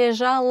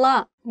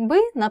пролежала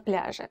бы на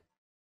пляже.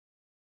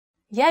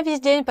 Я весь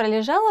день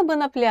пролежала бы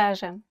на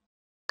пляже.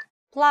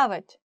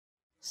 Плавать.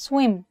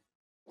 Swim.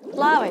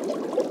 Плавать.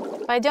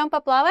 Пойдем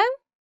поплаваем?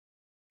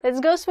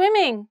 Let's go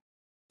swimming.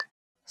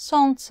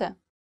 Солнце.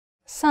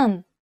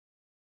 Sun.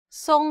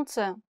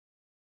 Солнце.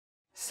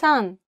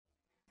 Sun.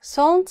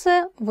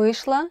 Солнце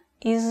вышло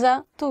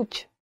из-за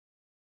туч.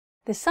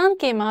 The sun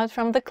came out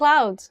from the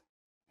clouds.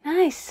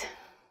 Nice.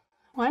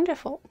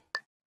 Wonderful.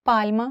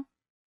 Пальма.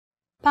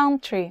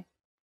 Palm tree.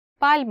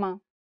 Пальма.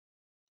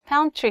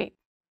 Palm tree.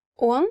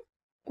 Он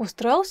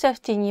устроился в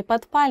тени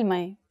под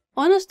пальмой.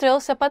 Он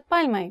устроился под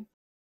пальмой.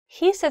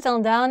 He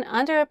settled down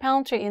under a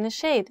palm tree in the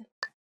shade.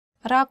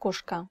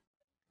 Ракушка.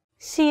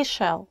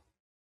 Seashell.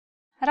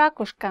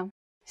 Ракушка.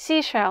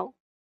 Seashell.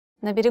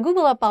 На берегу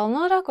было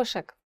полно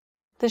ракушек.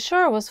 The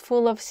shore was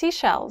full of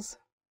seashells.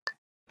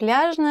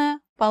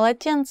 Пляжное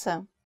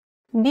полотенце.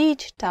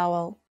 Beach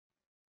towel.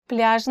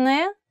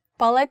 Пляжное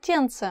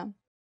полотенце.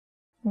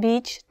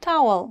 Beach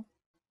towel.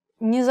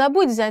 Не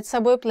забудь взять с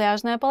собой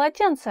пляжное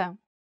полотенце.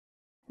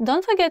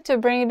 Don't forget to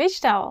bring a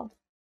beach towel.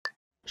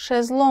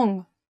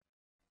 Шезлонг.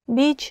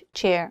 Beach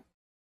chair.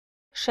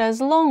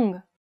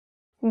 Шезлонг.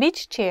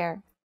 Beach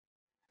chair.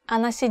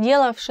 Она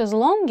сидела в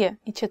шезлонге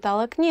и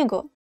читала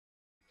книгу.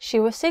 She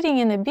was sitting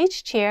in a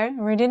beach chair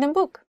reading a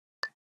book.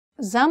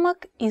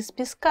 Замок из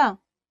песка.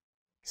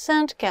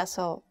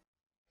 Sandcastle.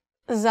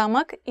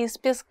 Замок из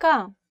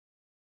песка.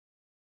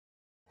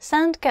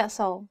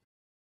 Sandcastle.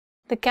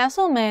 The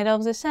castle made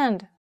of the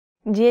sand.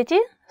 Дети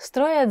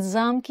строят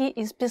замки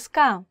из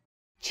песка.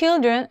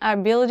 Children are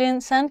building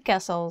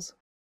sandcastles.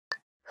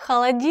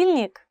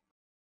 Холодильник.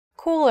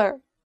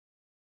 Cooler.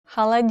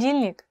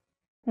 Холодильник.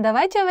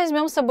 Давайте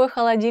возьмем с собой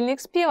холодильник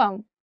с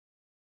пивом.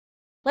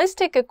 Let's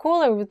take a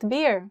cooler with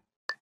beer.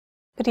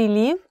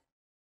 Прилив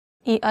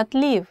и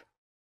отлив.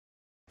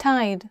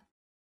 Tide.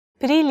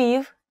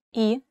 Прилив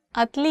и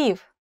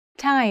отлив.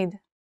 Tide.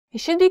 You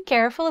should be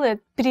careful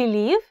that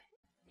прилив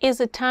is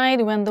a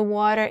tide when the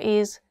water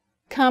is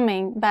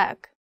coming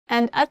back,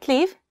 and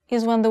отлив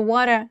is when the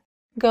water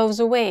goes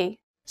away.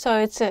 So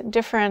it's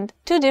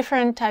two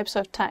different types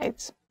of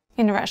tides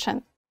in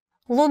Russian.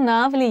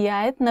 Луна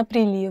влияет на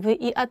приливы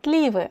и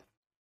отливы.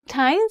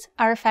 Tides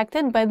are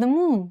affected by the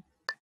moon.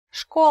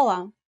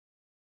 Школа.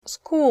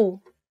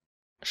 School.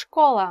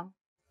 Школа.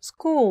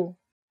 School.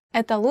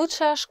 Это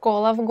лучшая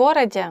школа в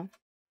городе.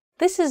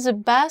 This is the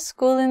best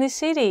school in the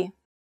city.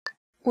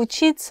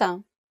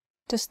 Учиться.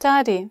 To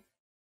study.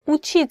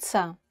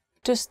 Учиться.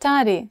 To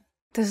study.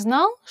 Ты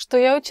знал, что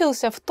я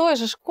учился в той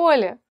же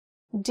школе?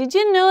 Did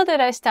you know that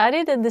I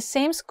studied at the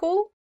same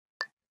school?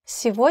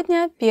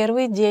 Сегодня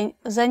первый день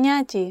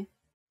занятий.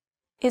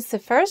 It's the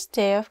first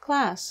day of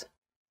class.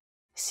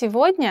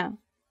 Сегодня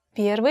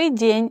первый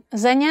день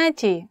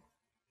занятий.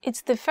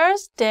 It's the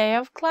first day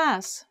of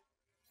class.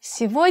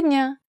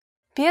 Сегодня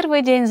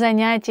первый день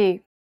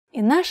занятий,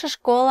 и наша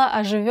школа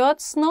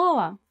оживет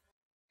снова.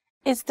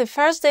 It's the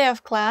first day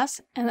of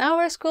class, and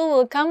our school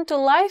will come to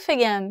life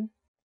again.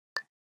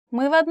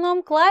 Мы в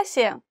одном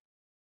классе.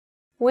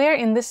 We're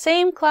in the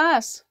same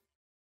class.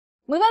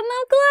 Мы в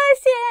одном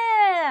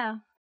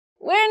классе!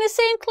 We're in the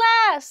same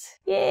class!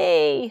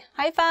 Yay!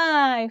 High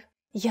five!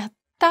 Я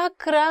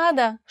так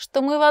рада,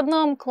 что мы в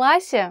одном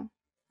классе.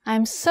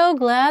 I'm so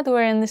glad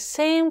we're in the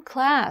same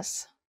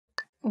class.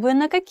 Вы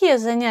на какие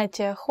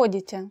занятия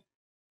ходите?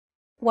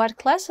 What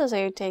classes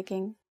are you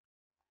taking?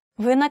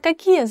 Вы на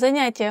какие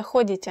занятия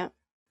ходите?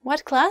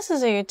 What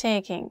classes are you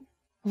taking?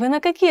 Вы на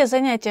какие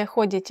занятия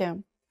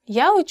ходите?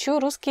 Я учу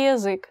русский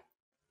язык.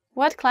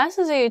 What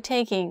classes are you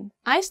taking?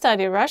 I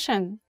study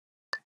Russian.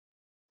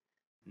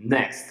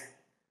 Next.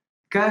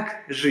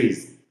 Как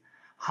жизнь?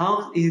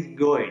 How's it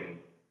going?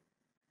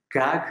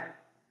 Как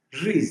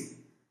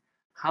жизнь?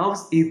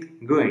 How's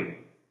it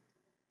going?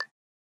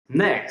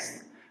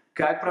 Next.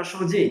 Как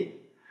прошел день?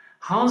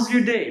 How's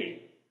your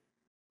day?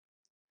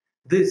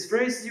 This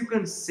phrase you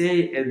can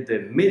say at the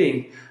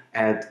meeting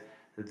at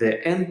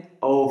the end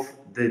of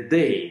the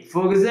day.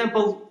 For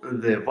example,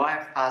 the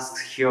wife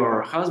asks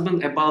her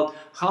husband about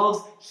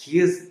how's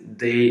his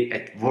day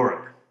at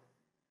work.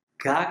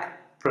 Как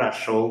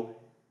прошел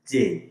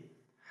день?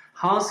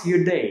 How's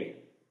your day?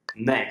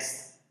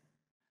 Next.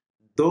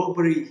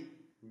 Добрый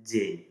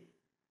день.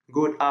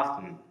 Good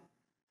afternoon.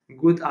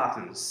 Good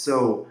afternoon.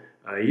 So,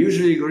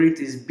 usually greet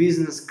is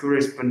business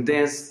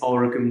correspondence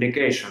or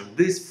communication.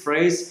 This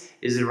phrase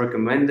is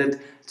recommended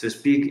to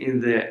speak in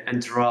the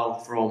interval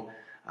from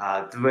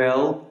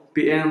 12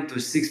 p.m. to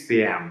 6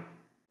 p.m.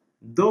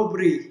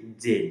 Добрый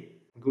день.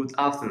 Good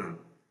afternoon.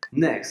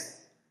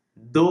 Next.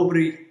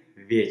 Добрый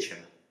вечер.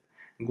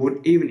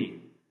 Good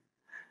evening.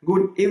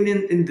 Good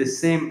evening is the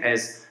same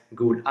as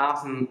good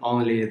afternoon,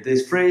 only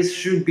this phrase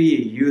should be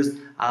used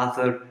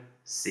after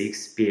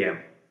 6 p.m.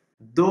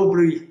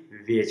 Добрый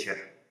вечер.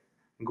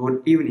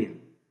 Good evening.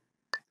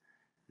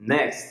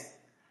 Next.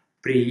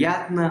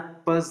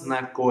 Приятно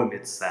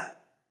познакомиться.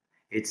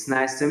 It's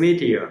nice to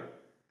meet you.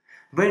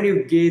 When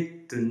you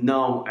get to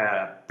know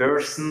a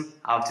person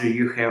after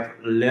you have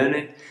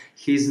learned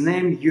his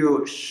name,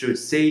 you should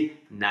say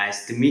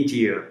nice to meet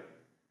you.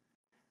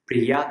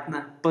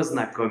 Приятно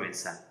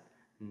познакомиться.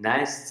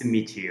 Nice to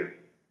meet you.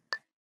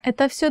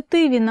 Это все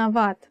ты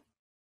виноват.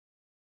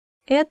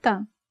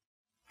 Это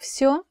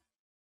все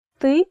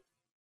ты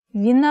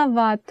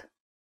виноват.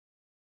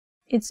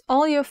 It's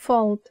all your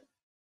fault.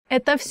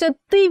 Это все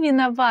ты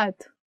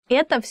виноват.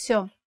 Это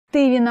все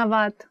ты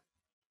виноват.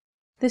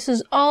 This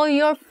is all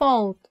your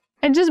fault.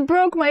 I just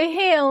broke my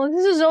heel.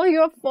 This is all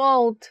your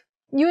fault.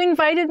 You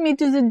invited me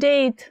to the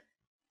date.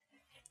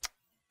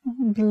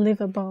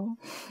 Unbelievable.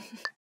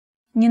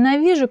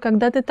 Ненавижу,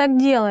 когда ты так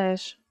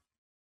делаешь.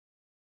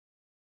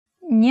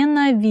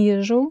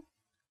 Ненавижу,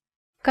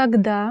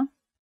 когда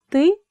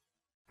ты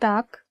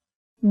так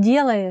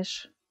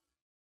делаешь.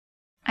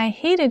 I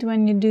hate it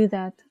when you do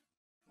that.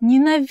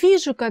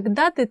 Ненавижу,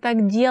 когда ты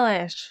так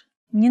делаешь.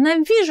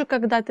 Ненавижу,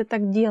 когда ты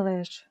так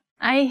делаешь.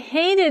 I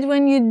hate it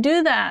when you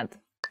do that.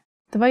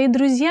 Твои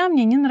друзья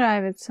мне не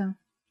нравятся.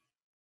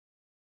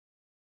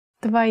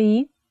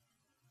 Твои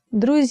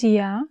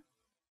друзья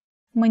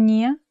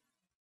мне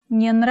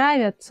не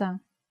нравятся.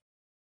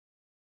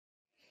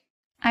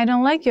 I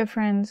don't like your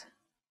friends.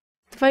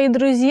 Твои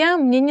друзья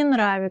мне не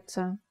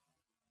нравятся.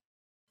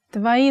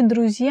 Твои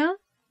друзья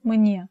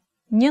мне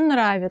не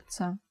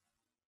нравятся.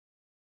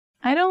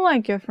 I don't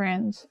like your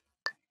friends.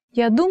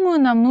 Я думаю,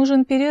 нам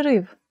нужен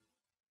перерыв.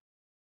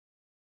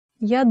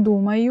 Я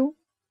думаю,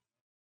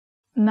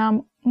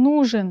 нам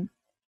нужен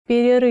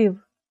перерыв.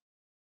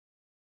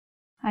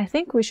 I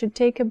think we should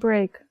take a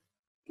break.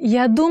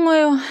 Я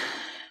думаю,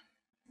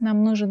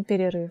 нам нужен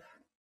перерыв.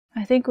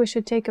 I think we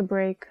should take a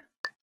break.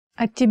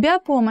 От тебя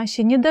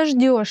помощи не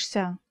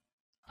дождешься.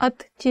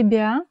 От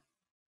тебя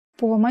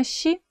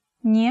помощи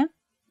не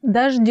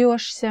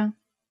дождешься.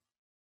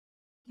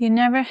 You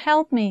never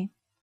help me.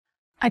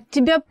 От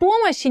тебя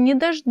помощи не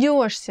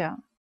дождешься.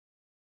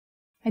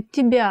 От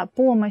тебя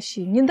помощи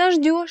не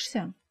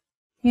дождешься.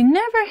 You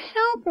never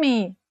help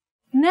me.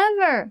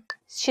 Never.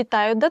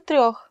 Считаю до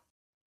 3.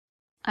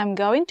 I'm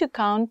going to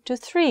count to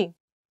 3.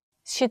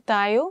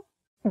 Считаю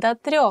до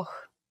 3.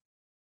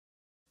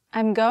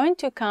 I'm going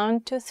to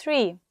count to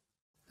 3.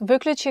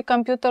 Выключи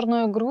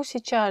компьютерную игру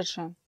сейчас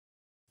же.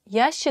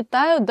 Я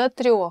считаю до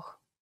 3.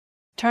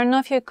 Turn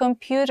off your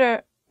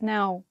computer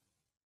now.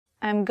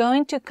 I'm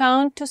going to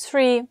count to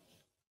 3.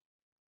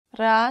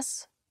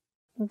 1,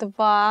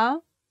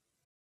 2,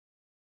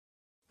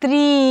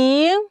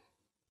 3.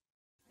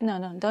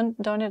 No,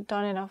 don't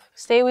it off.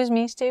 Stay with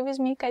me,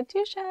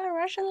 Katyusha,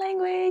 Russian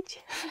language.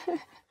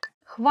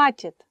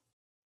 Хватит.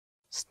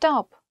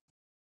 Stop.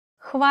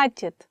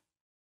 Хватит.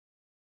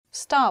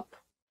 Stop.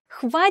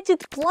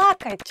 Хватит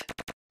плакать.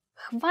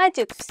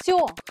 Хватит,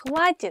 все,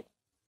 хватит.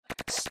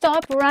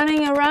 Stop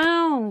running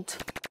around.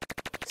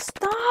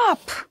 Stop.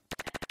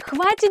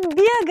 Хватит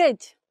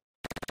бегать.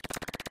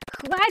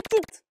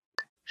 Хватит.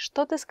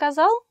 Что ты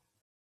сказал?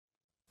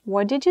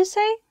 What did you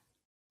say?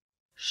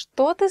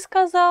 Что ты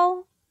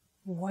сказал?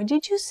 What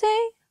did you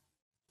say?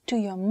 To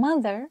your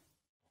mother?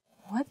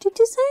 What did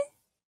you say?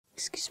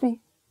 Excuse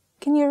me.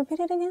 Can you repeat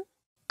it again?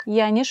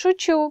 Я не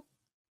шучу.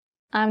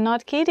 I'm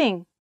not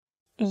kidding.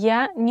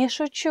 Я не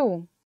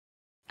шучу.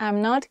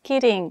 I'm not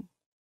kidding.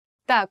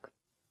 Так,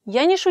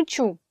 я не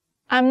шучу.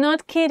 I'm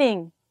not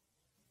kidding.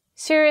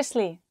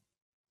 Seriously.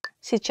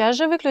 Сейчас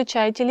же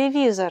выключай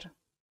телевизор.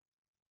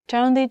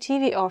 Turn the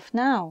TV off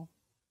now.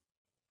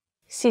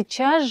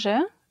 Сейчас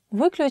же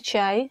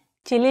выключай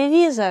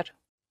телевизор.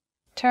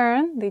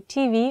 Turn the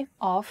TV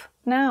off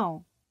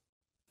now.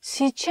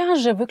 Сейчас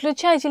же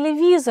выключай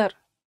телевизор.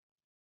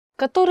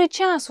 Который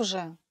час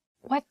уже?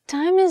 What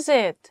time is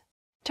it?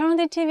 Turn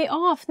the TV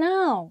off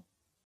now.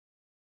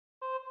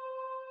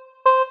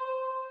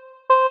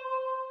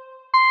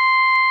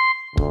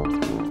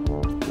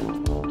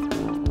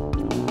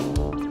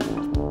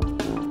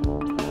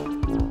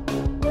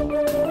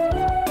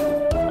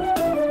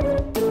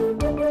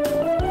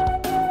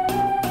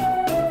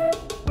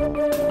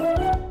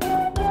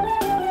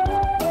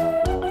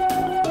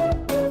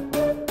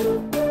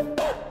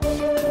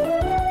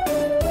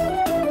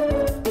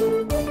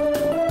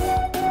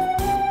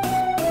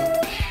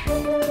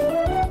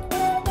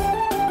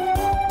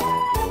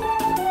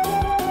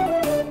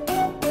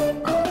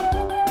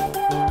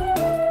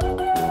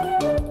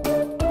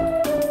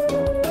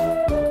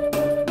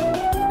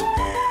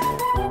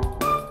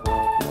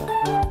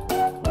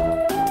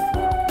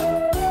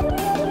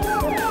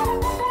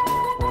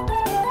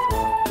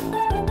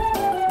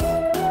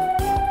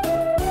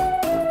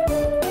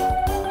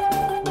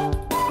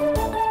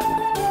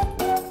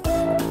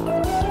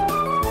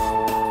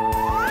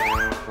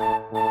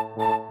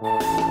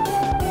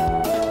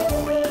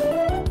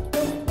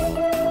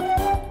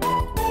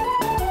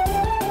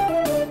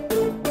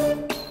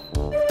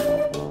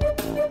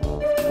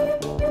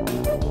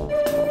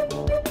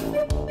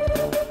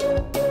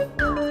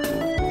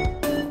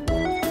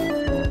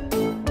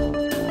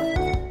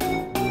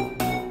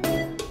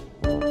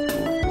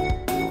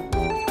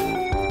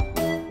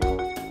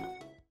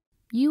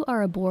 You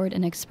are aboard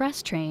an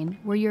express train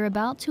where you're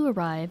about to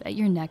arrive at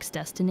your next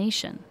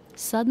destination.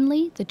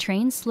 Suddenly, the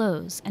train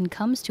slows and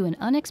comes to an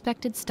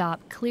unexpected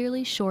stop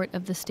clearly short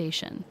of the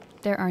station.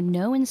 There are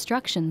no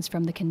instructions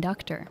from the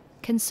conductor.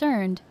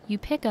 Concerned, you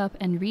pick up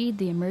and read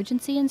the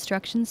emergency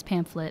instructions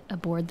pamphlet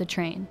aboard the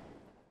train.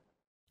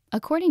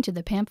 According to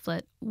the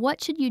pamphlet,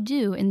 what should you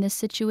do in this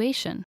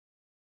situation?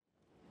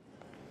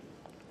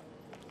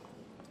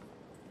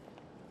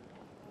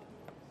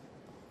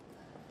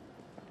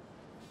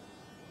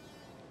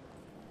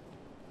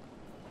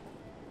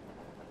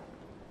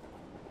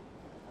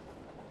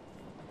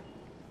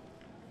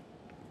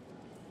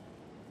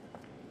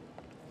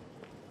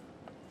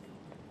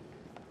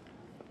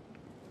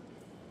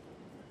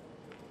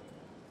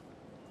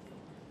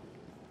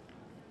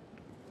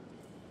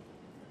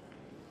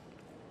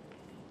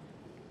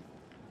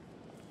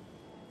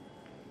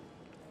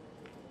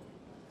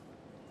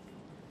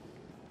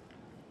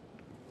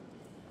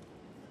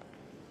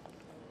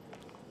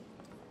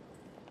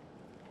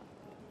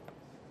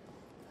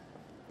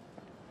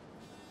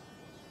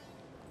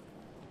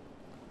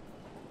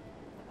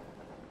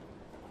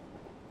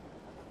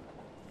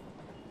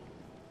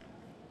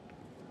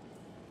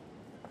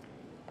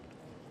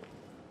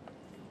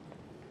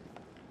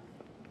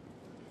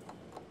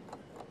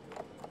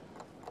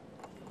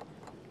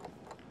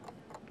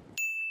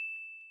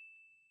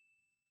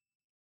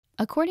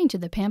 According to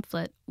the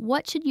pamphlet,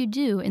 what should you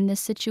do in this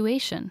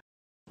situation?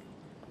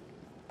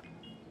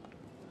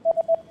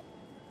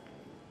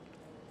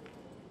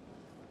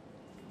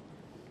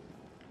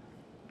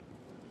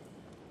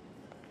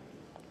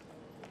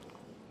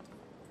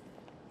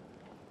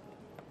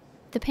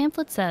 The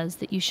pamphlet says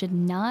that you should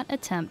not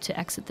attempt to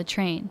exit the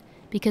train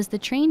because the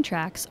train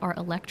tracks are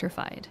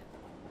electrified.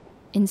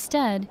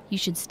 Instead, you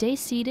should stay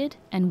seated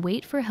and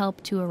wait for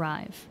help to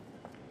arrive.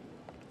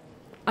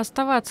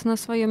 Оставаться на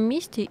своем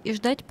месте и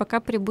ждать, пока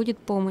прибудет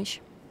помощь.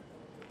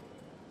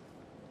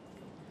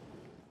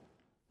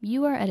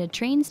 You are at a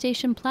train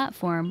station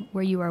platform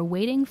where you are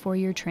waiting for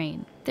your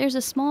train. There's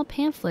a small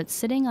pamphlet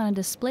sitting on a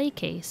display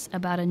case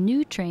about a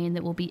new train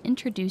that will be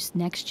introduced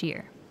next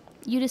year.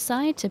 You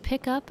decide to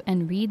pick up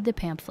and read the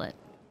pamphlet.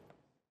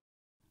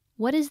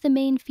 What is the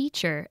main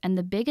feature and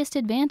the biggest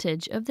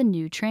advantage of the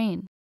new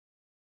train?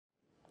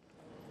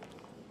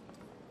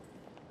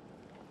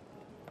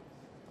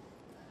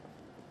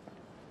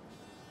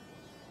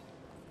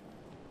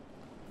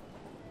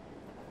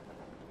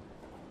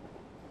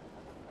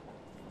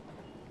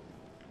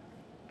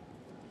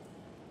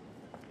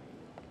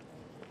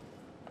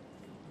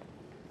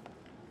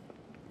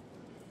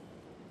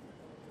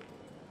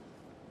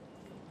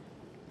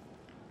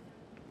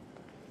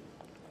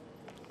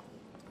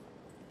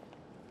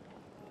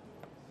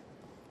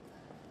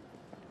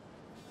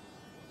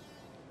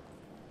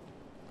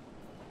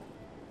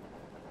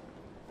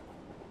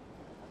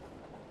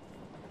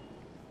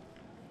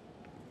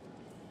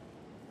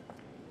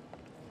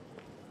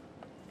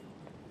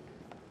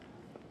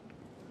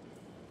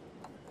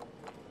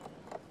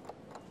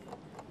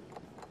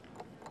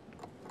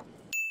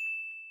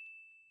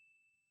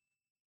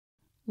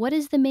 What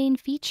is the main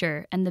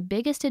feature and the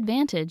biggest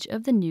advantage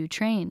of the new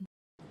train?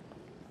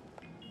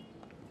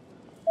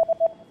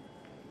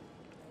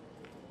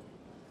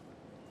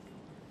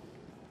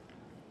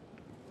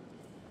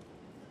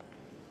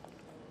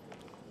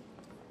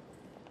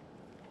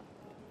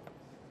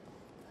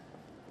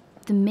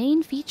 The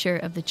main feature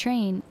of the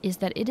train is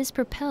that it is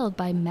propelled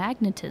by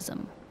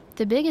magnetism.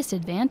 The biggest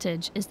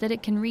advantage is that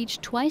it can reach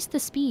twice the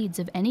speeds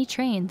of any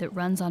train that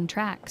runs on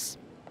tracks.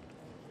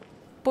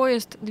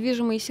 Поезд,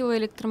 движимый силой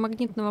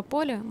электромагнитного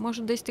поля,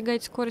 может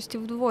достигать скорости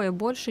вдвое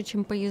больше,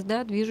 чем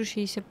поезда,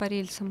 движущиеся по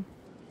рельсам.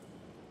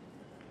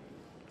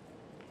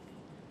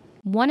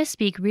 Want to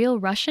speak real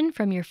Russian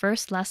from your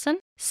first lesson?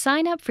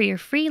 Sign up for your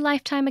free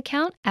lifetime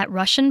account at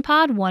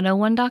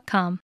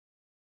RussianPod101.com.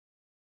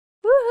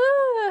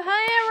 Woohoo!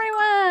 Hi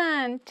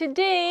everyone!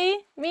 Today,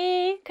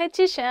 me,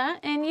 Katisha,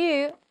 and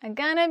you are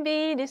gonna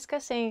be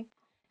discussing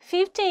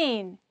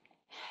 15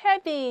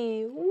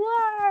 happy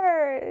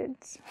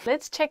words.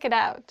 Let's check it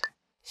out.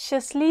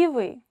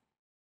 Счастливый,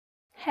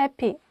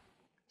 happy.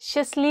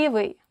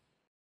 Счастливый,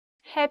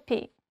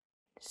 happy.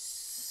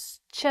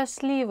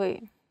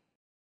 Счастливый.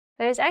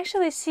 There's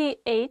actually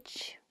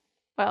CH,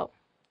 well,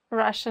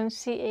 Russian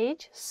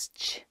CH,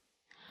 sch,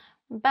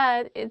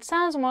 but it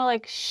sounds more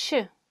like sh.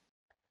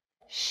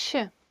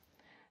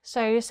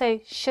 So you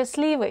say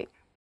счастливый.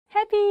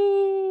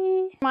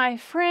 Happy. My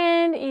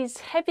friend is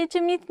happy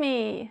to meet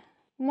me.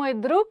 Мой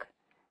друг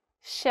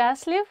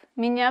счастлив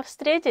меня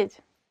встретить.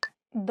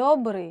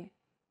 Добрый.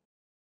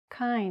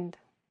 Kind.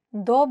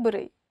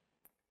 Добрый.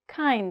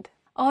 Kind.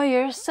 Oh,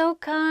 you're so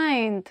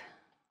kind.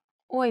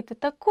 Ой, ты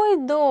такой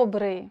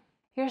добрый.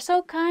 You're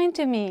so kind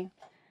to me.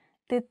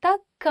 Ты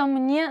так ко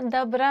мне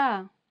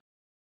добра.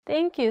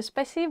 Thank you.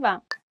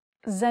 Спасибо.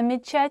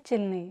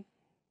 Замечательный.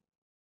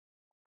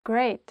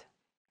 Great.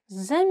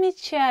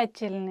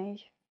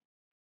 Замечательный.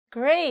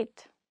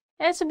 Great.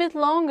 It's a bit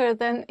longer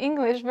than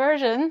English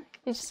version.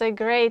 You just say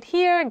great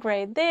here,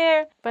 great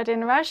there. But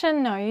in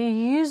Russian, no, you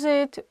use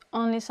it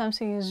only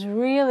something is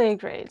really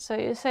great. So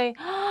you say,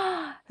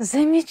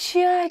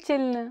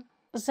 замечательно.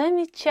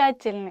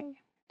 Замечательный.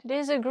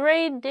 Today's a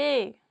great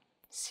day.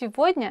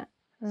 Сегодня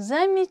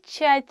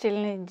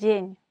замечательный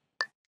день.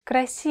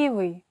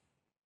 Красивый.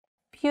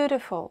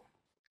 Beautiful.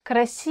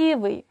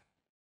 Красивый.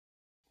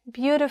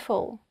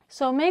 Beautiful.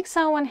 So make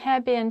someone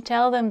happy and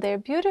tell them they're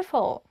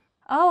beautiful.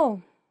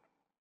 Oh,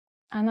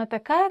 она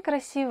такая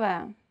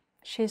красивая.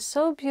 She's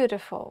so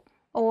beautiful.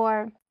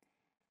 Or,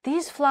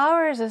 these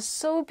flowers are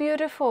so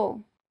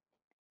beautiful.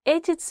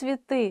 Эти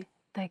цветы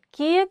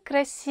такие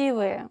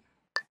красивые.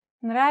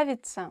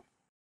 Нравится.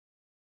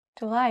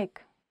 To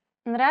like.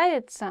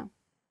 Нравится.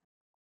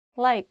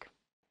 Like.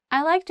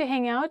 I like to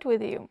hang out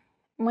with you.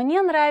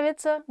 Мне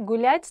нравится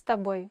гулять с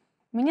тобой.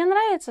 Мне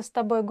нравится с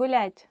тобой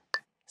гулять.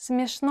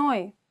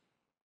 Смешной.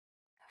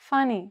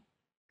 Funny.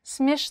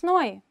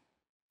 Смешной.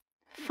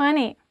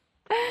 Funny.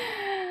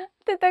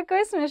 Ты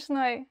такой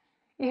смешной.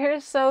 You're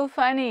so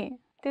funny.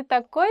 Ты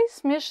такой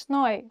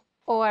смешной.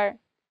 Or,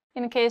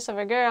 in case of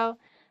a girl,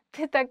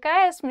 ты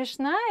такая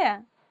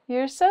смешная.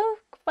 You're so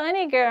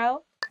funny,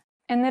 girl.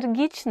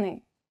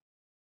 Энергичный.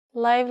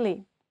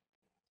 Lively.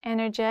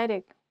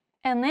 Energetic.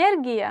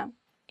 Энергия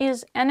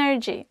is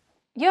energy.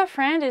 Your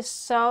friend is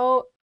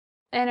so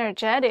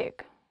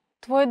energetic.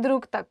 Твой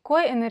друг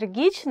такой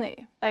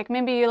энергичный. Like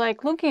maybe you're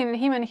like looking at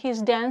him and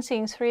he's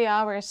dancing 3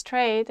 hours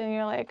straight and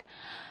you're like,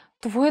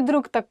 твой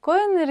друг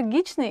такой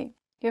энергичный.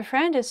 Your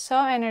friend is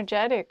so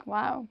energetic.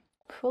 Wow.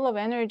 Full of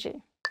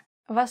energy.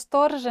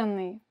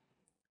 Восторженный.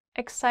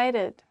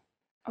 Excited.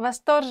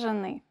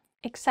 Восторженный.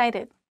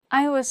 Excited.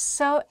 I was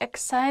so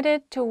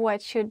excited to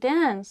watch you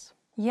dance.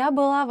 Я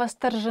была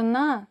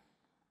восторжена,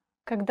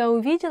 когда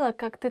увидела,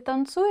 как ты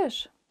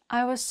танцуешь.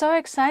 I was so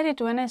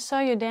excited when I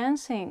saw you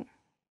dancing.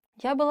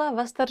 Я была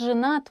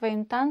восторжена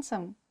твоим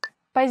танцем.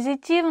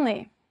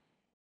 Позитивный.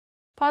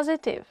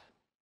 Positive.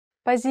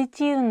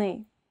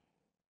 Позитивный.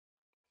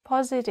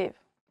 Positive.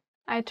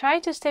 I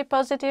try to stay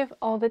positive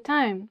all the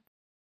time.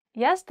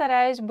 Я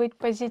стараюсь быть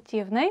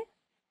позитивной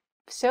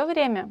все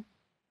время.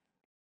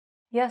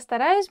 Я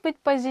стараюсь быть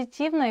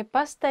позитивной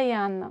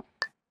постоянно.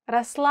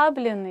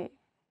 Расслабленный.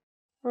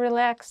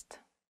 Relaxed.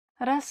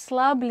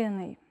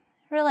 Расслабленный.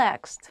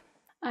 Relaxed.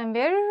 I'm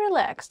very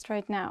relaxed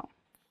right now.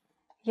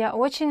 Я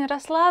очень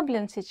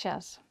расслаблен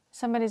сейчас.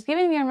 Somebody's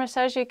giving you a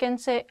massage, you can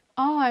say,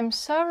 oh, I'm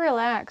so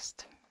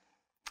relaxed.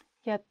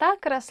 Я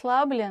так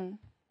расслаблен.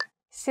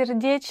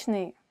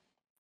 Сердечный.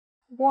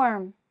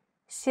 Warm.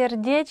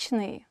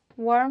 Сердечный.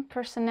 Warm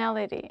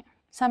personality.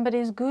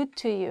 Somebody's good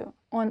to you.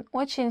 Он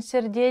очень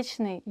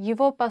сердечный.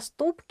 Его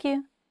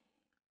поступки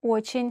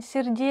очень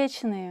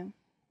сердечные.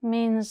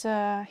 Means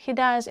he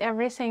does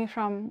everything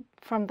from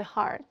the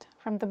heart,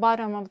 from the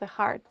bottom of the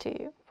heart to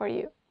you, for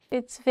you.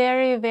 It's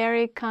very,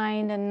 very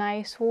kind and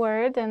nice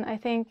word, and I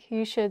think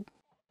you should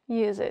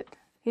use it.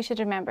 You should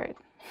remember it.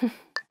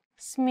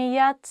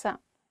 Смеяться.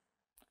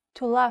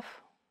 To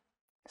laugh.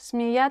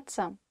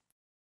 Смеяться.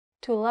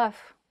 To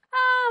laugh.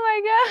 Oh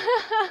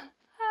my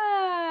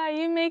God!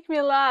 You make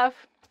me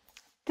laugh.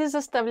 Ты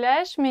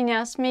заставляешь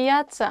меня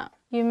смеяться.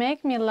 You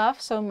make me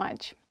laugh so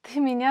much. Ты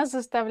меня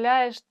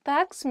заставляешь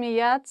так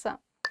смеяться.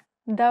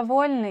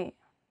 Довольный.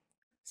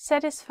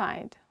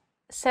 Satisfied.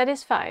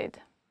 Satisfied.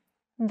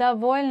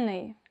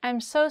 Довольный. I'm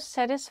so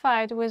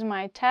satisfied with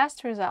my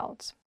test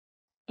results.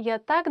 Я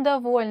так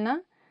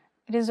довольна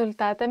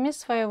результатами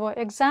своего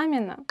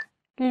экзамена.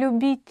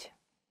 Любить.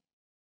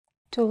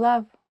 To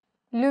love.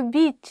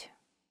 Любить.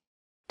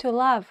 To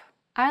love.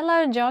 I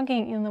love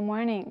jogging in the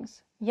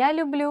mornings. Я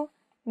люблю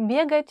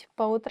бегать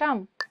по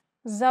утрам.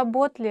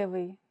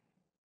 Заботливый.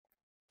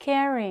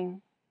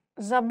 Caring.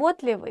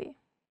 Заботливый.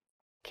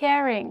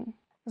 Caring.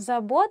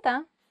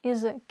 Забота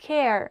is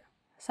care.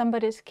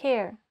 Somebody's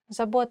care.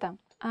 Забота.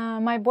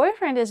 My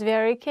boyfriend is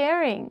very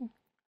caring.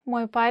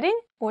 Мой парень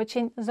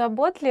очень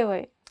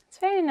заботливый. It's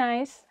very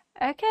nice.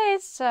 Okay,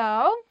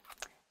 so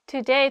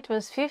today it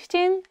was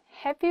 15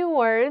 happy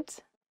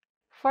words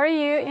for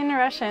you in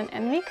Russian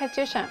and me,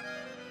 Katyusha.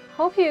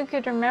 Hope you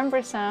could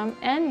remember some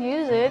and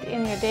use it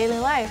in your daily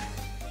life.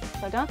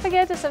 So don't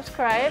forget to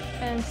subscribe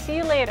and see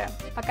you later.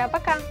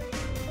 Пока-пока.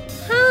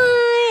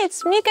 Hi,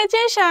 it's me,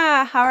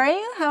 Katyusha. How are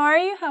you? How are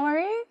you? How are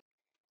you?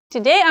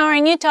 Today our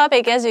new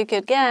topic, as you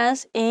could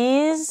guess,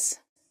 is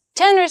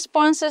 10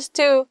 responses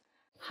to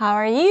how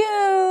are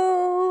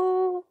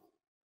you?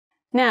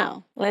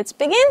 Now, let's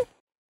begin.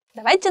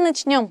 Давайте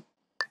начнем.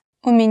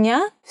 У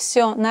меня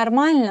все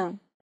нормально.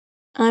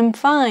 I'm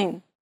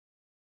fine.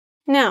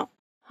 Now,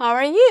 how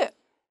are you?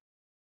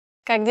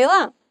 Как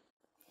дела?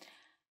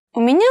 У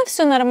меня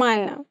все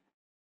нормально.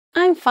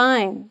 I'm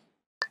fine.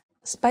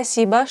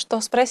 Спасибо, что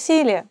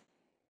спросили.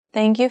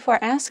 Thank you for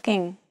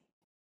asking.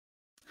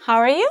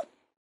 How are you?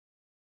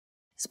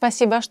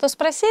 Спасибо, что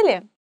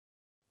спросили.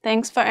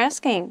 Thanks for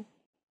asking.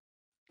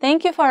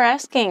 Thank you for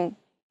asking.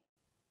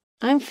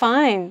 I'm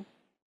fine.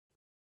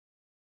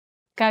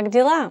 Как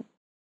дела?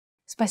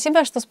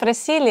 Спасибо, что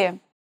спросили.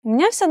 У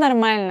меня все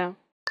нормально.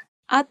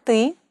 А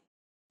ты?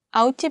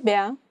 А у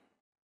тебя?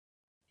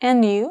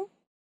 And you?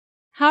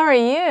 How are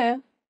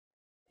you?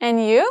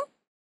 And you?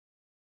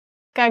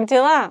 Как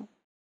дела?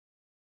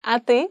 А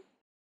ты?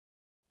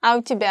 А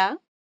у тебя?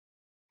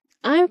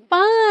 I'm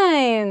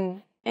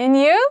fine. And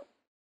you?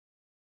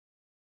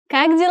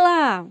 Как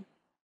дела?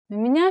 У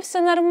меня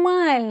все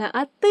нормально,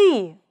 а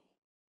ты?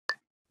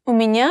 У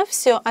меня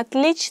все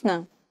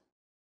отлично.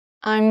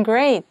 I'm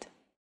great.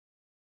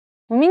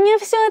 У меня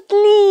все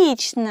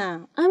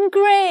отлично. I'm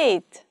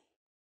great.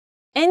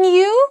 And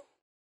you?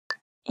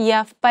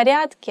 Я в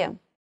порядке.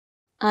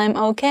 I'm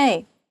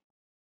okay.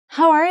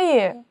 How are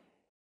you?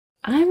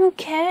 I'm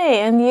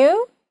okay. And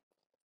you?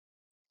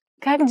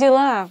 Как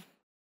дела?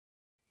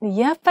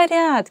 Я в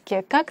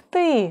порядке. Как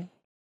ты?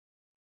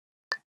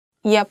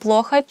 Я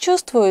плохо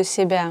чувствую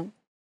себя.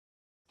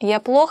 Я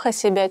плохо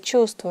себя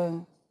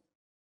чувствую.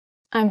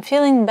 I'm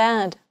feeling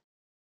bad.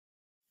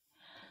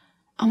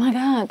 Oh my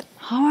God,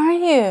 how are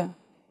you?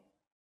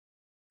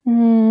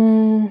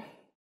 I'm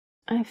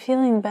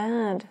feeling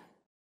bad.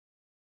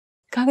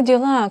 Как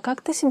дела?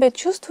 Как ты себя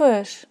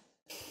чувствуешь?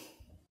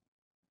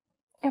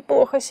 Я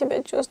плохо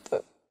себя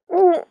чувствую.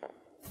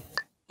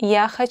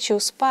 Я хочу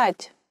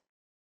спать.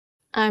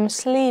 I'm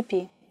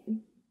sleepy.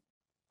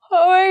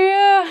 How are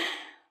you?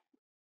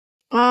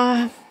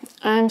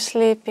 I'm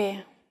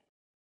sleepy.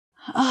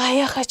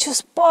 Я хочу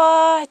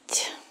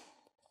спать.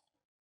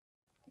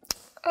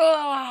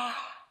 How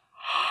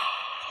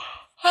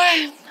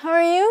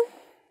are you?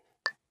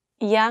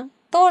 Я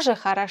тоже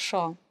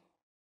хорошо.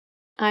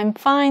 I'm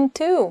fine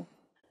too.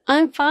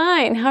 I'm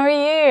fine. How are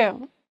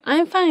you?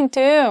 I'm fine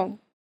too.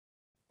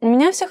 У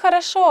меня все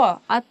хорошо,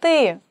 а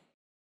ты?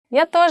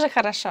 Я тоже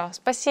хорошо,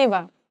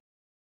 спасибо.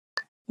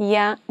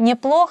 Я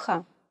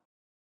неплохо.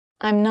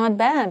 I'm not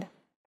bad.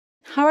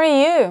 How are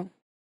you?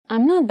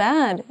 I'm not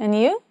bad. And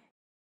you?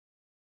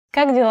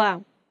 Как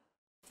дела?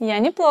 Я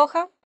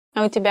неплохо.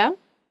 А у тебя?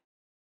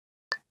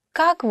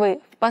 Как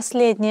вы в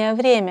последнее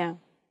время?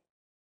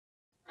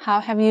 How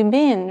have you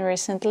been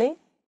recently?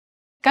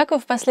 Как вы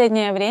в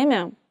последнее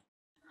время?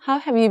 How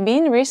have you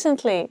been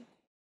recently?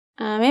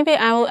 Maybe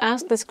I will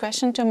ask this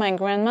question to my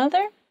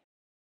grandmother,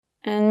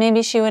 and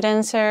maybe she would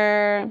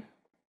answer,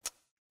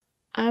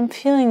 I'm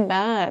feeling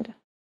bad.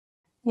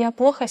 Я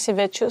плохо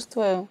себя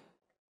чувствую.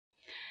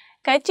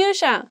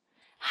 Катюша,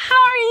 how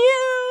are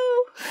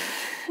you?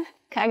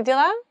 Как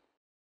дела?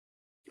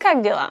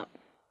 Как дела?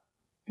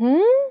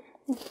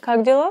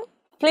 Как дела?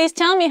 Please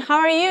tell me,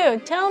 how are you?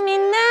 Tell me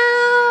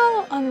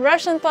now on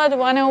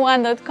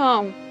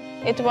RussianPod101.com.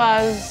 It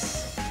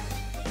was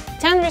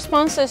 10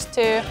 responses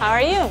to how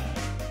are you?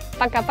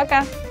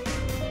 Пока-пока.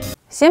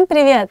 Всем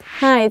привет!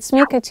 Hi, it's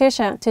me,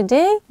 Katyusha.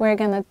 Today we're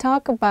gonna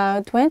talk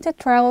about 20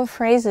 travel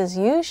phrases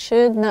you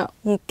should know.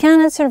 You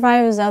cannot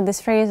survive without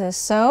these phrases,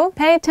 so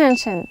pay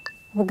attention.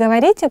 Вы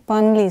говорите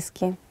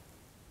по-английски?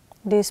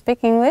 Do you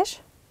speak English?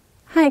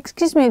 Hi,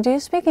 excuse me, do you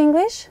speak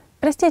English?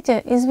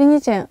 Простите,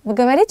 извините, вы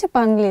говорите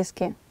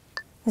по-английски?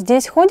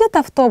 Здесь ходит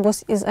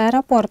автобус из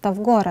аэропорта в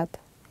город?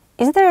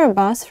 Is there a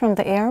bus from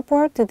the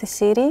airport to the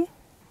city?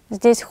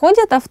 Здесь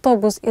ходит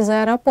автобус из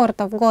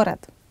аэропорта в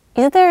город?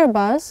 Is there a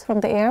bus from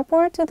the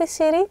airport to the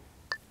city?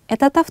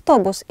 Этот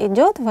автобус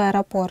идет в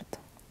аэропорт?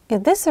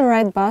 Is this the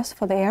right bus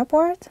for the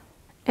airport?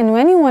 And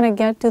when you want to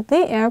get to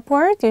the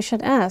airport, you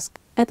should ask,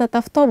 этот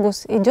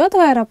автобус идет в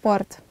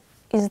аэропорт?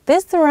 Is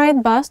this the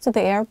right bus to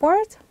the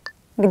airport?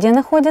 Где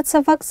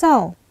находится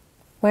вокзал?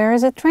 Where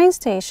is the train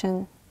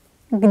station?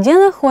 Где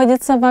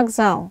находится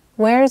вокзал?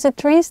 Where is the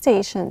train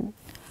station?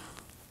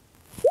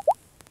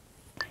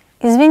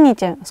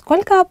 Извините,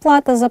 сколько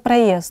оплата за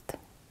проезд?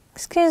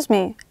 Excuse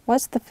me,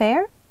 what's the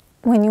fare?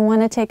 When you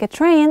want to take a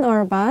train or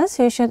a bus,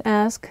 you should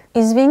ask,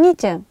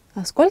 извините,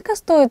 а сколько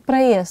стоит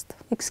проезд?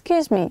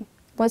 Excuse me,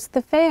 what's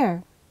the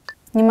fare?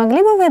 Не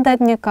могли бы вы дать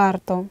мне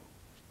карту?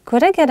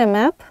 Could I get a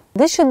map?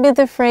 This should be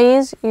the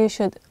phrase you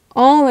should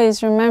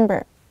always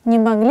remember. Не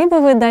могли бы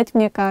вы дать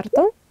мне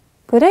карту?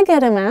 Could I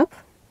get a map?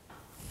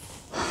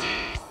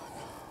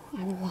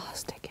 I'm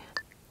lost again.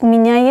 У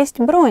меня есть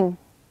бронь.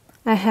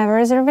 I have a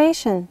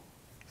reservation.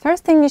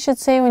 First thing you should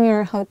say when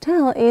you're at a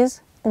hotel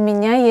is у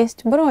меня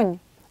есть бронь.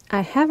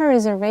 I have a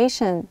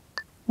reservation.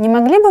 Не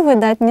могли бы вы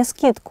дать мне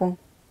скидку?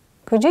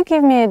 Could you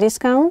give me a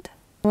discount?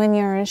 When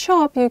you're in a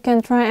shop, you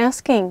can try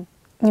asking.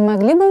 Не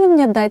могли бы вы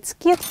мне дать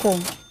скидку?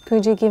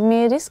 Could you give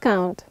me a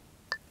discount?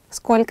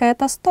 Сколько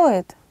это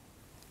стоит?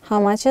 How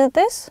much is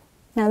this?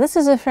 Now this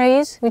is a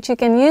phrase which you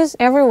can use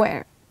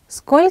everywhere.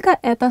 Сколько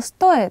это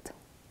стоит?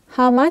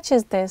 How much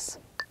is this?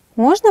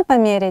 Можно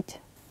померить?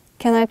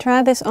 Can I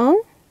try this on?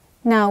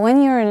 Now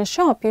when you're in a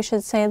shop, you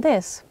should say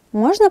this.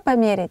 Можно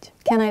померить?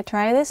 Can I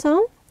try this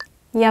on?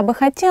 Я бы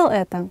хотел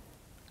это.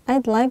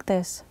 I'd like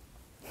this.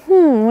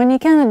 When you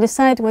cannot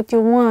decide what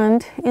you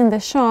want in the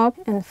shop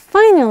and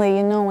finally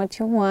you know what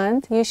you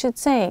want, you should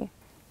say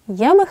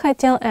Я бы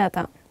хотел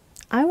это.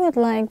 I would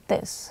like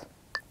this.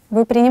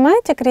 Вы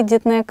принимаете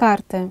кредитные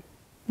карты?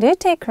 Do you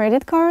take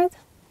credit card?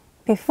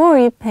 Before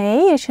you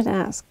pay, you should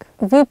ask.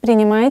 Вы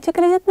принимаете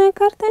кредитные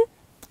карты?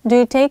 Do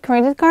you take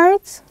credit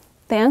cards?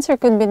 The answer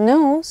could be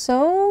no,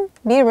 so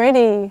be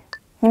ready.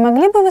 Не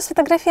могли бы вы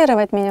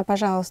сфотографировать меня,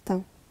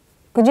 пожалуйста?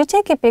 Could you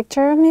take a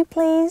picture of me,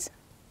 please?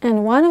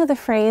 And one of the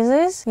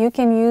phrases you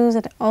can use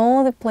at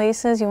all the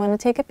places you want to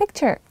take a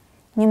picture.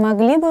 Не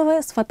могли бы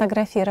вы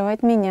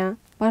сфотографировать меня,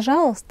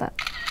 пожалуйста?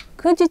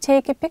 Could you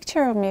take a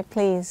picture of me,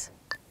 please?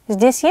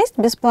 Здесь есть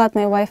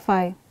бесплатный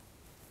Wi-Fi?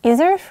 Is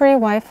there a free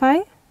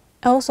Wi-Fi?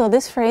 Also,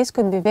 this phrase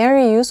could be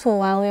very useful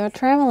while you're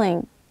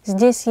traveling.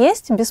 Здесь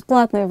есть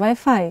бесплатный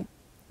Wi-Fi?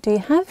 Do you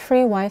have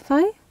free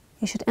Wi-Fi?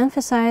 You should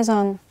emphasize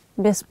on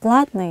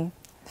бесплатный,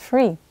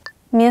 free.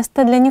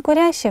 Место для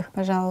некурящих,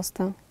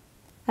 пожалуйста.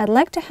 I'd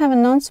like to have a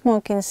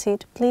non-smoking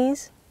seat,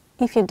 please.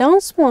 If you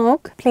don't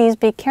smoke, please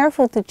be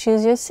careful to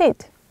choose your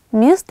seat.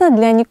 Место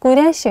для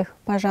некурящих,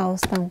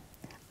 пожалуйста.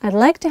 I'd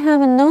like to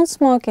have a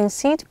non-smoking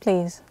seat,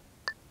 please.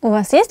 У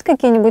вас есть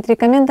какие-нибудь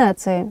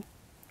рекомендации?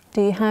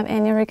 Do you have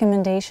any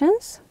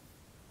recommendations?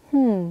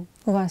 У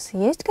вас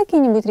есть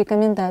какие-нибудь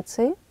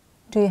рекомендации?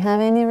 Do you have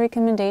any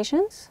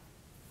recommendations?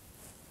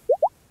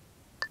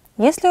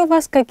 Есть ли у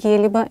вас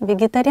какие-либо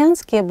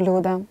вегетарианские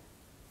блюда?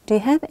 Do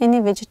you have any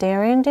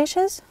vegetarian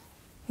dishes?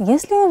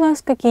 Есть ли у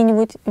вас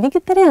какие-нибудь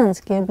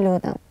вегетарианские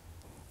блюда?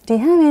 Do you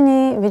have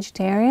any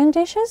vegetarian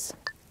dishes?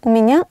 У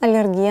меня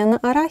аллергия на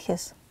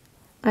арахис.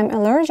 I'm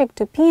allergic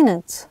to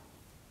peanuts.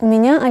 У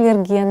меня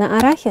аллергия на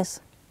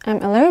арахис.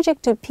 I'm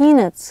allergic to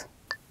peanuts.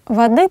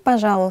 Воды,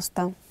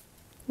 пожалуйста.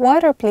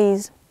 Water,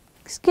 please.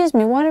 Excuse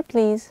me, water,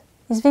 please.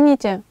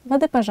 Извините,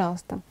 воды,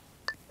 пожалуйста.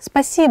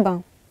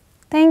 Спасибо.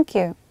 Thank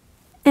you.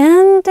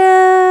 And,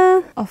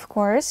 of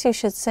course, you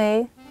should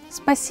say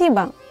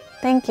спасибо.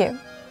 Thank you.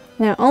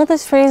 Now, all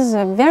these phrases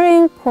are very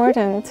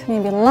important,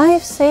 maybe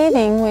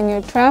life-saving when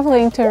you're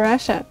traveling to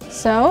Russia.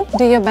 So,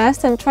 do your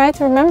best and try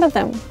to remember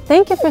them.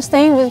 Thank you for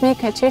staying with me,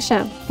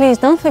 Katyusha. Please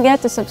don't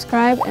forget to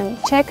subscribe and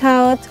check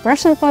out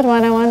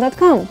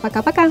RussianPod101.com.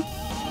 Пока-пока!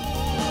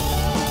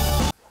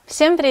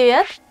 Всем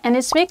привет! And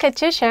it's me,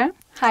 Katyusha.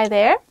 Hi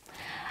there!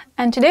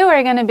 And today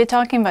we're going to be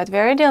talking about a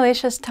very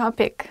delicious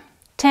topic.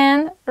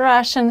 10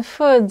 Russian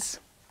foods.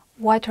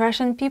 What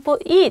Russian people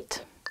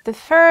eat. The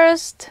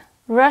first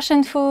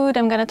Russian food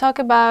I'm going to talk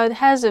about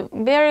has a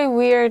very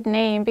weird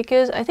name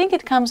because I think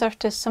it comes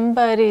after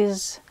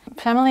somebody's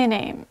family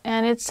name.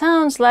 And it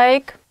sounds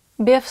like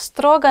beef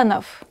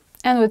stroganoff.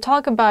 And we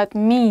talk about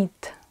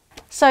meat.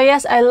 So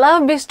yes, I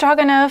love beef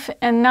stroganoff,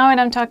 and now when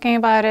I'm talking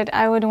about it,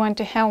 I would want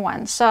to have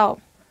one. So,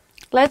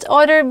 let's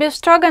order beef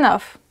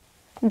stroganoff.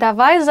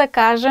 Давай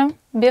закажем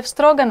beef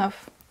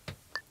stroganoff.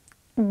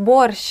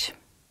 Борщ.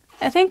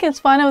 I think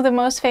it's one of the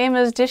most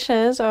famous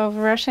dishes of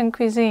Russian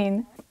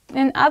cuisine.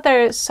 In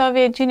other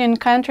Soviet Union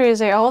countries,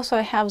 they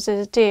also have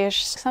this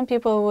dish. Some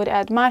people would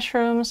add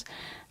mushrooms,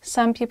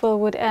 some people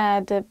would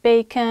add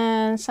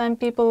bacon, some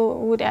people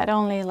would add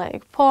only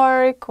like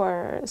pork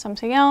or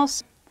something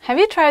else. Have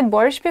you tried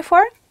борщ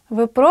before?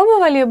 Вы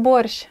пробовали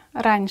борщ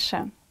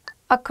раньше?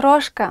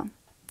 Окрошка.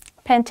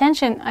 Pay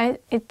attention,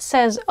 it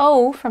says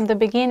O from the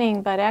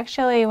beginning, but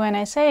actually when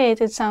I say it,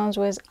 it sounds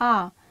with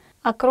A.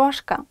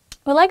 Окрошка.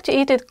 We like to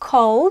eat it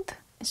cold,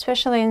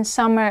 especially in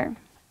summer.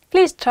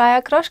 Please try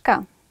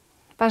окрошка.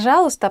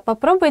 Пожалуйста,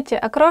 попробуйте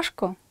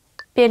окрошку.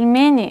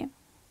 Пельмени.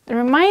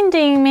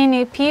 Reminding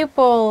many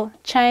people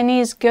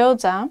Chinese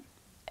gyoza.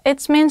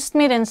 It's minced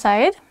meat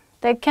inside.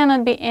 There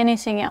cannot be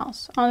anything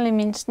else, only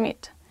minced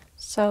meat.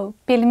 So,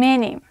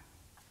 пельмени.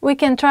 We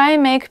can try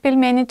and make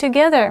пельмени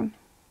together.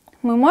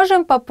 Мы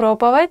можем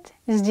попробовать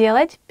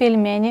сделать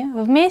пельмени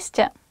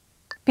вместе.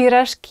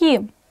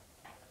 Пирожки.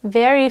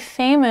 Very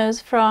famous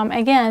from,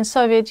 again,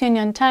 Soviet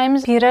Union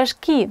times.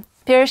 Пирожки.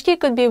 Пирожки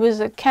could be with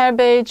a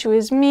cabbage,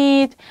 with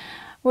meat,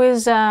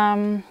 with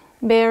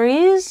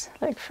berries,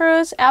 like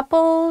fruits,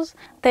 apples.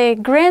 The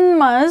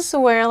grandmas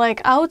were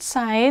like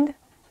outside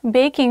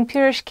baking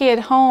пирожки at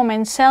home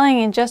and selling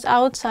it just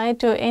outside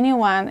to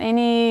anyone,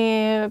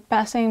 any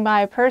passing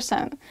by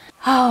person.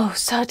 Oh,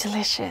 so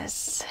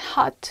delicious.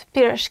 Hot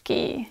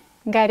пирожки.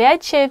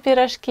 Горячие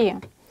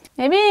пирожки.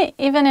 Maybe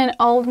even in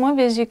old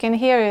movies you can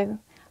hear it.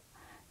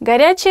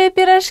 Горячие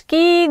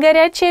пирожки,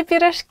 горячие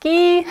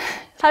пирожки.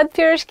 Hot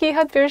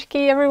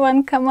пирожки,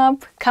 everyone come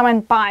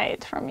and buy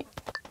it from me.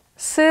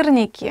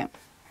 Сырники.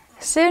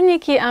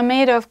 Сырники are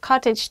made of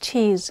cottage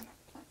cheese.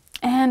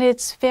 And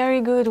it's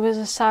very good with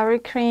a sour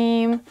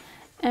cream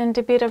and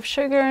a bit of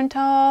sugar on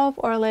top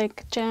or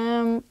like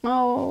jam.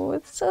 Oh,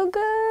 it's so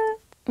good.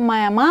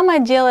 Моя мама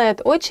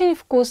делает очень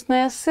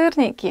вкусные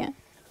сырники.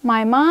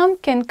 My mom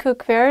can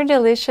cook very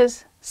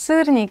delicious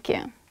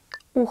сырники.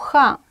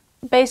 Уха.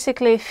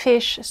 Basically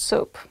fish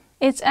soup.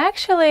 It's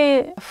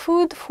actually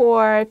food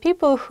for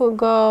people who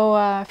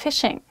go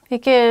fishing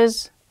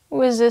because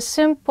with a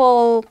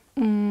simple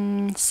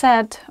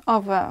set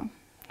of a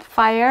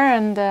fire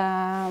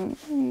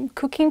and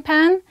cooking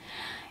pan,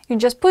 you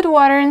just put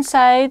water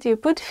inside, you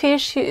put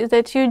fish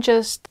that you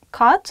just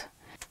caught,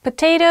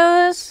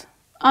 potatoes,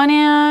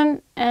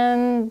 onion,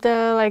 and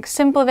like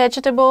simple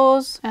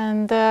vegetables,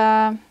 and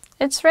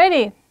it's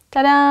ready.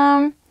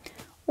 Ta-da!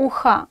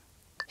 Uha.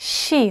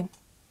 Щи.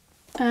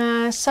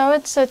 So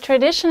it's a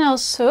traditional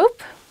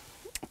soup,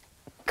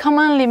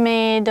 commonly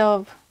made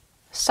of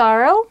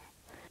sorrel.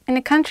 In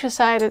the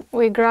countryside,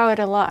 we grow it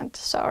a lot,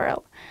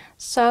 sorrel.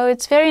 So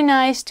it's very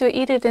nice to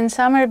eat it in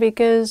summer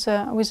because,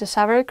 with the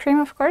sour cream,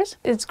 of course.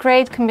 It's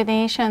great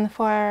combination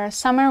for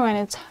summer when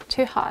it's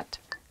too hot.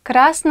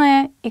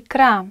 Красная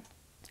икра,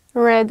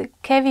 red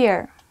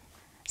caviar.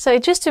 So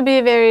it used to be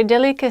a very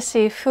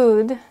delicacy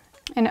food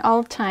in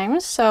old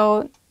times,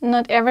 so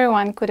not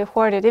everyone could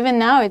afford it. Even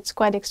now it's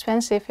quite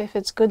expensive if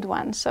it's good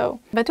one.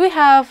 But we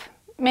have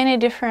many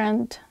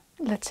different,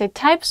 let's say,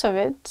 types of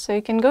it, so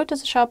you can go to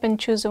the shop and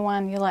choose the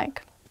one you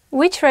like.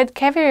 Which red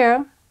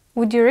caviar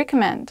would you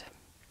recommend?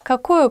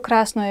 Какую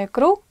красную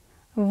икру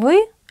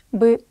вы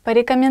бы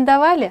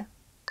порекомендовали?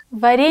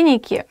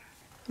 Вареники.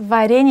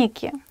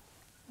 Вареники.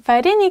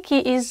 Вареники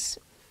is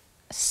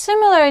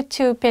similar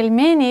to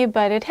pelmeni,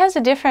 but it has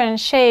a different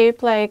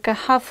shape, like a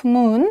half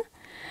moon.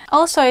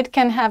 Also, it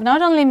can have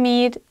not only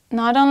meat,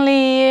 not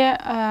only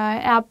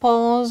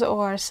apples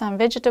or some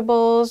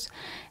vegetables.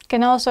 It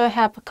can also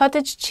have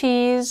cottage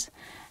cheese.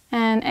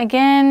 And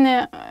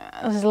again,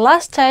 as the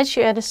last touch,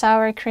 you add a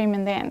sour cream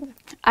in the end.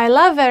 I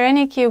love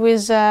vareniki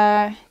with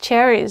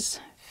cherries.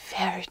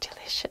 Very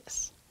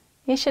delicious.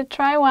 You should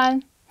try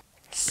one.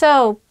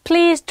 So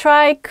please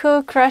try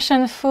cook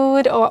Russian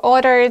food or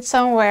order it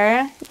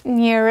somewhere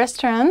near a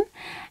restaurant.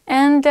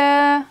 And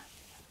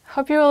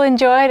hope you will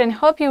enjoy it and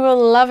hope you will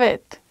love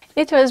it.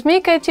 It was me,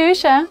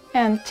 Katyusha,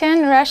 and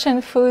 10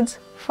 Russian foods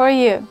for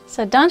you.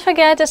 So don't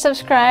forget to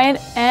subscribe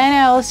and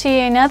I will see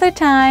you another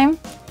time.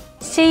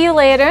 See you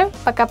later.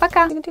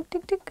 Пока-пока.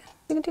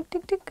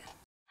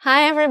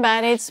 Hi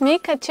everybody, it's me,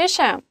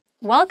 Katyusha.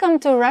 Welcome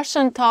to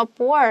Russian Top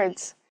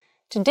Words.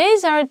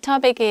 Today's our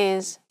topic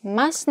is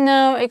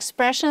must-know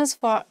expressions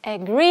for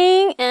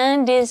agreeing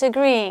and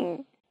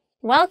disagreeing.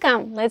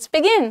 Welcome, let's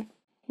begin.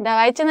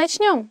 Давайте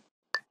начнем.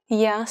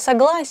 Я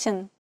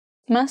согласен.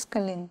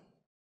 Masculine.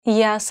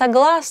 Я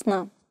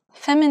согласна.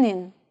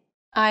 Feminine.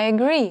 I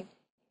agree.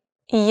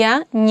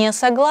 Я не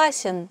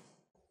согласен.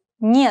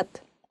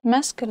 Нет.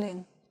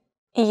 Masculine.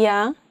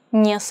 Я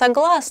не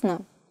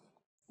согласна.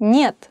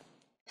 Нет.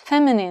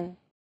 Feminine.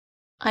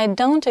 I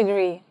don't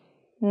agree.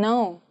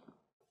 No.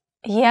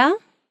 Я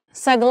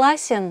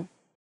согласен.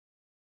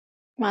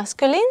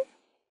 Masculine.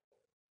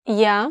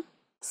 Я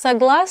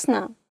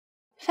согласна.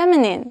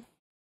 Feminine.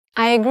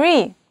 I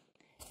agree.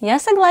 Я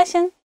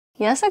согласен.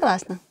 Я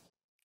согласна.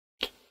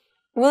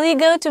 Will you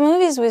go to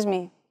movies with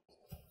me?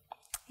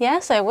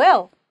 Yes, I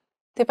will.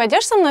 Ты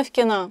пойдешь со мной в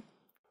кино?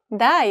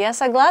 Да, я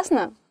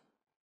согласна.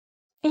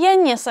 Я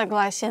не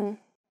согласен.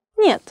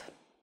 Нет.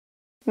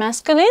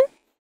 Masculine.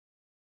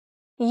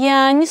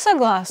 Я не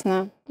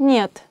согласна.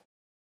 Нет.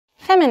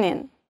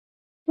 Feminine.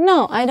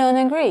 No, I don't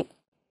agree.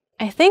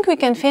 I think we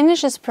can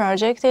finish this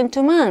project in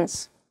 2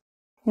 months.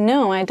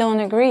 No, I don't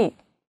agree.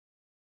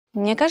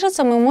 Мне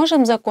кажется, мы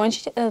можем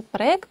закончить этот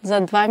проект за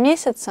 2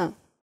 месяца.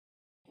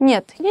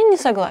 Нет, я не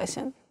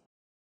согласен.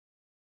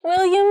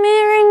 Will you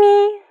marry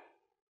me?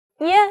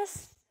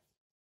 Yes,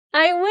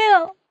 I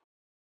will.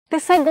 Ты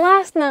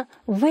согласна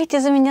выйти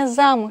за меня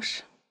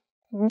замуж?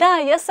 Да,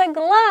 я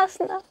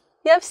согласна.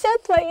 Я вся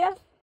твоя.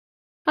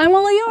 I'm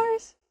all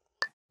yours.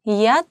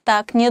 Я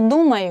так не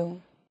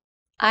думаю.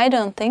 I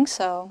don't think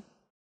so.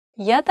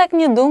 Я так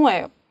не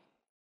думаю.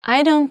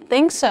 I don't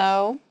think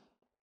so.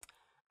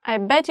 I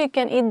bet you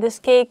can eat this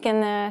cake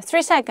in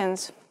 3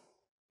 seconds.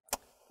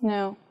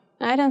 No,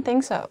 I don't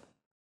think so.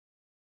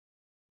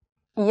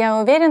 Я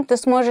уверен, ты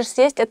сможешь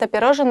съесть это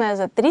пирожное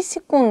за 3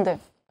 секунды.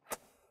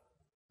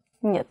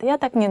 Нет, я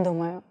так не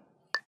думаю.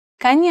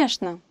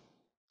 Конечно.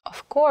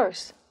 Of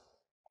course.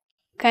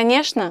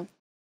 Конечно.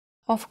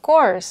 Of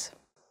course.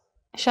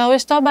 Shall we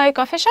stop by a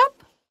coffee shop?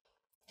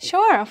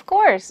 Sure, of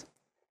course.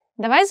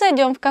 Давай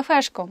зайдем в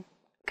кафешку.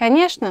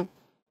 Конечно.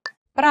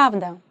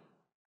 Правда.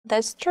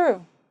 That's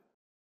true.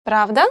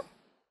 Правда?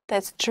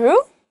 That's true.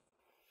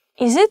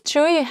 Is it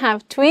true you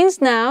have twins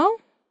now?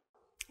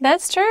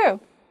 That's true.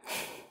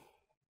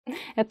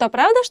 Это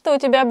правда, что у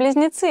тебя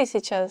близнецы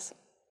сейчас?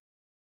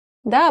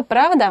 Да,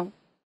 правда.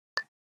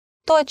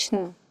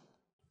 Точно.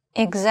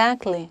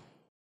 Exactly.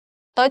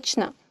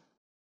 Точно.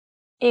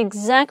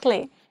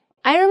 Exactly.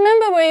 I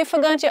remember where you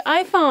forgot your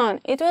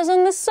iPhone. It was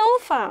on the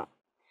sofa.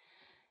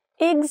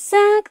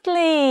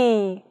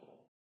 Exactly.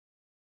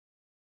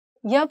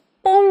 Я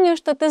помню,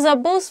 что ты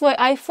забыл свой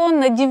iPhone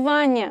на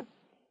диване.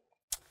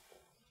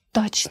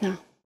 Точно.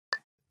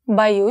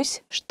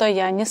 Боюсь, что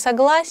я не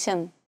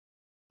согласен.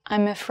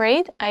 I'm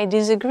afraid I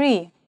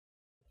disagree.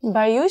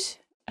 Боюсь,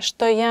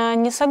 что я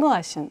не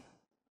согласен.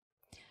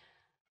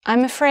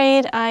 I'm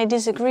afraid I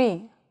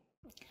disagree.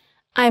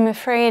 I'm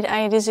afraid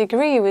I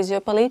disagree with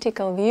your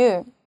political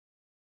view.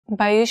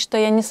 Боюсь, что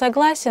я не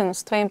согласен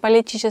с твоим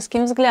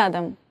политическим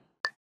взглядом.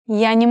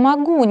 Я не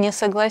могу не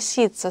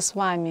согласиться с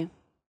вами.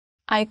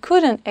 I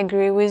couldn't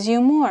agree with you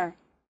more.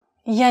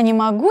 Я не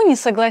могу не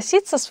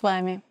согласиться с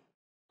вами.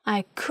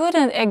 I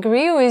couldn't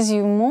agree with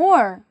you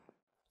more.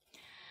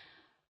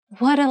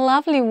 What a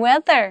lovely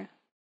weather.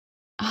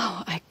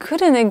 Oh, I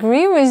couldn't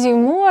agree with you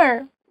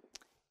more.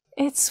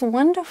 It's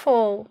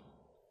wonderful.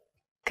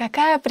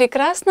 Какая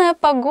прекрасная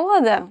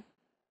погода.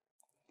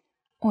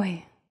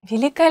 Ой,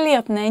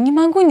 великолепно. Я не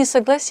могу не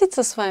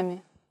согласиться с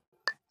вами.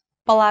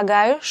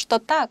 Полагаю, что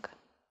так.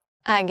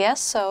 I guess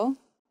so.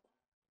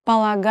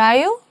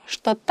 Полагаю,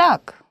 что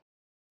так.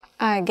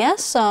 I guess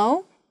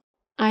so.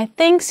 I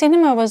think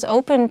cinema was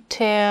open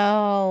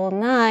till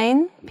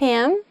 9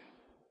 p.m.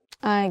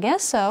 I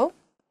guess so.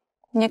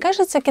 Мне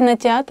кажется,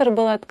 кинотеатр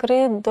был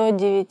открыт до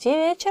 9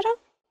 вечера.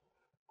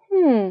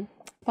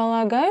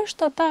 Полагаю,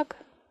 что так.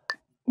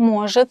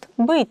 Может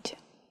быть.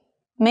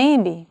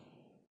 Maybe.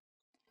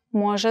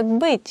 Может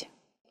быть.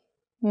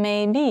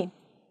 Maybe.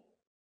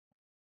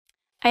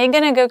 Are you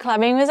gonna go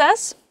clubbing with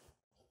us?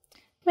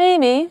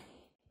 Maybe.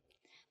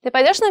 Ты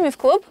пойдешь с нами в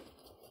клуб?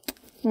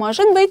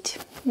 Может быть.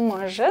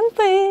 Может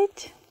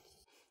быть.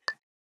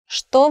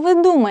 Что вы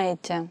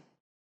думаете?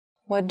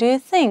 What do you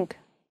think?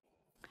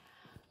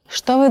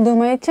 Что вы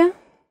думаете?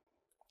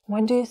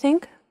 What do you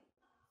think?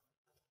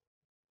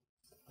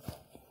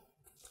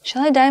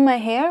 Shall I dye my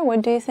hair?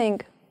 What do you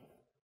think?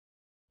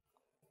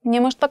 Мне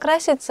может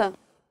покраситься?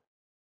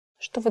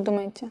 Что вы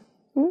думаете?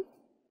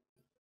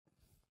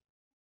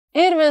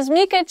 It was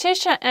me,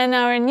 Katisha, and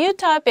our new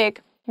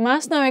topic,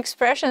 must-know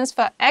expressions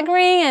for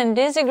agreeing and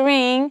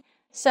disagreeing.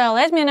 So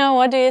let me know,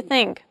 what do you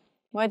think?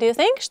 What do you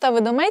think? Что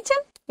вы думаете?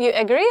 You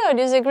agree or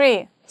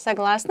disagree?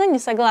 Согласна, не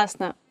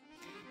согласна?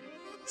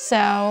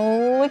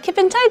 So we keep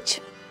in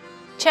touch.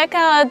 Check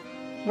out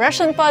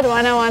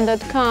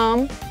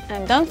RussianPod101.com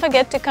and don't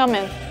forget to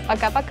comment.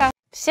 Пока-пока.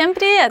 Всем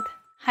привет!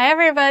 Hi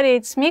everybody,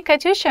 it's me,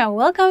 Katyusha.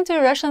 Welcome to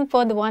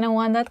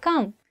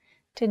RussianPod101.com.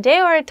 Today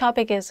our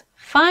topic is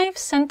 5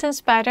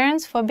 sentence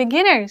patterns for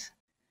beginners.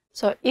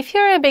 So if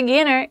you're a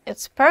beginner,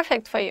 it's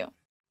perfect for you.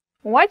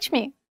 Watch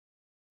me.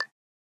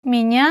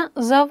 Меня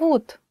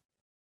зовут.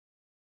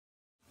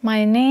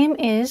 My name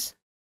is.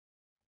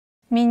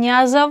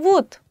 Меня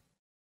зовут.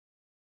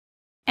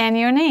 And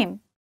your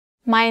name.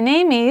 My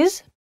name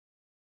is.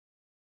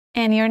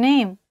 And your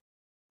name.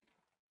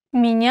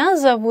 Меня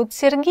зовут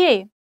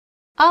Сергей.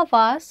 А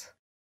вас?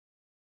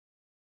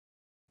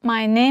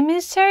 My name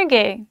is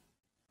Sergey.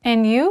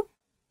 And you?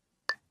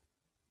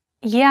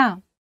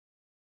 Я.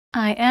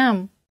 I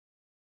am.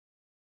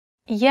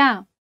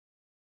 Я.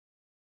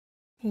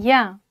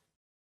 Я.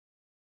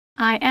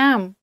 I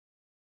am.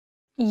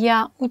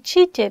 Я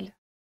учитель.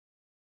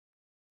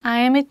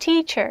 I am a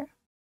teacher.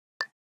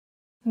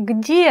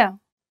 Где?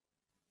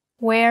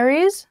 Where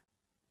is?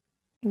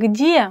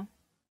 Где?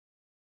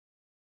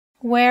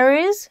 Where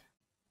is?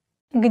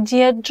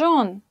 Где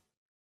Джон?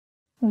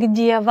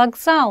 Где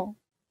вокзал?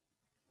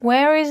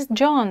 Where is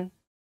John?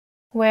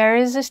 Where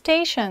is the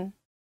station?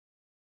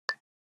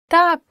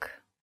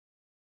 Так.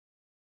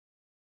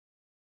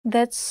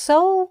 That's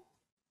so.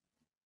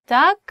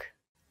 Так.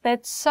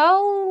 That's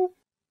so.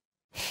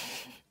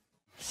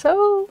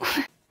 So.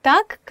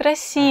 Так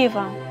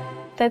красиво.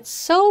 That's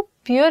so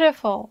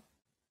beautiful.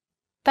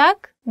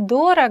 Так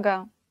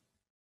дорого.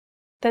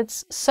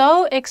 That's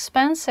so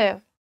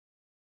expensive.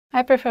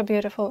 I prefer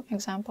beautiful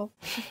example.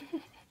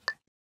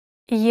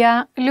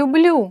 Я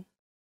люблю.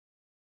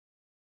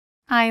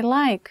 I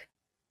like.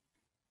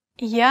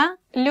 Я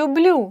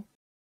люблю.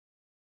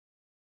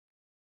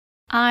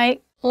 I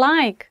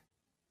like.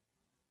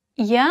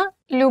 Я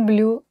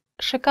люблю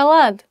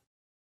шоколад.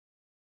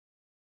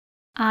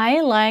 I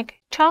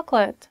like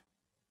chocolate.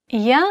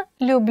 Я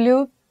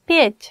люблю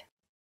петь.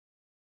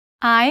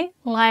 I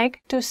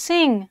like to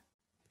sing.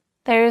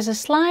 There is a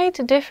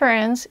slight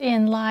difference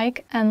in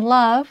like and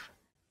love,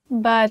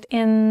 but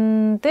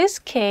in this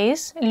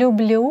case,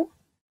 люблю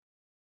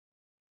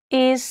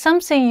is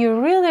something you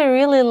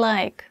really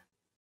like.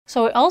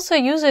 So we also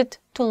use it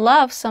to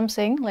love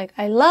something, like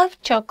I love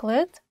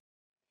chocolate.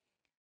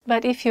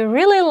 But if you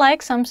really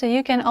like something,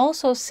 you can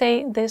also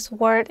say this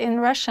word in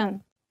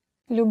Russian.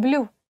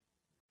 Люблю.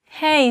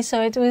 Hey,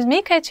 so it was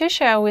me,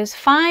 Katyusha, with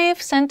 5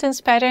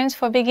 sentence patterns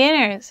for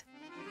beginners.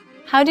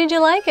 How did you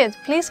like it?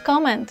 Please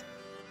comment.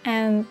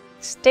 And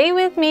stay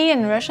with me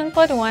in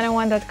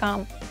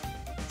RussianPod101.com.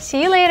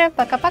 See you later.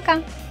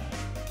 Пока-пока.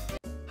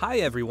 Hi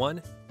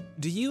everyone!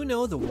 Do you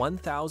know the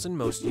 1,000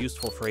 most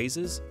useful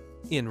phrases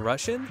in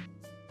Russian?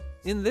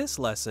 In this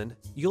lesson,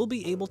 you'll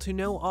be able to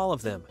know all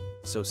of them,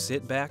 so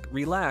sit back,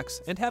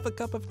 relax, and have a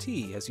cup of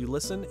tea as you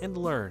listen and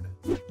learn.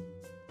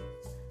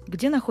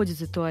 Где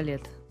находится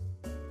туалет?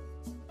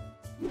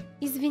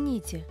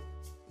 Извините.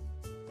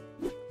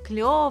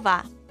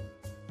 Клёво.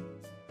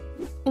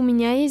 У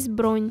меня есть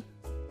бронь.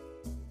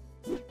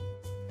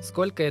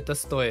 Сколько это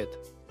стоит?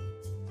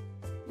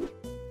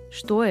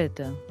 Что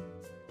это?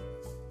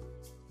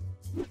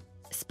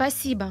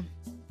 Спасибо.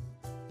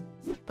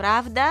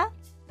 Правда?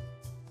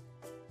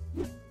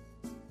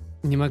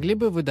 Не могли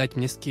бы вы дать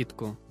мне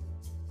скидку?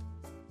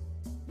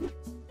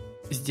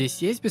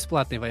 Здесь есть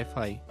бесплатный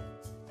Wi-Fi?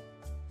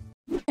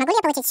 Могу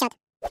я получить счет?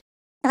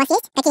 У вас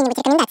есть какие-нибудь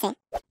рекомендации?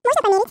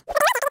 Можно померить?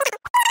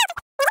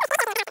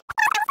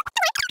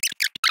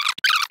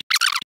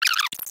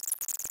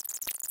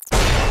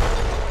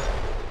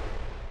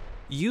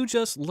 You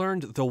just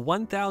learned the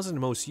 1,000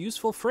 most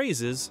useful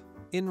phrases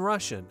in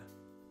Russian.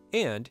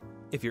 And,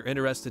 if you're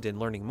interested in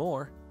learning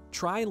more,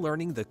 try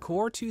learning the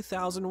core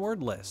 2,000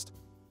 word list.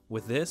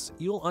 With this,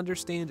 you'll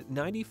understand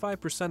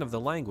 95% of the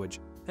language,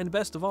 and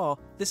best of all,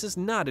 this is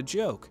not a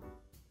joke.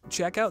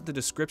 Check out the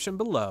description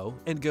below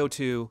and go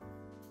to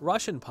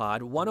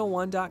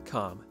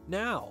RussianPod101.com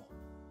now.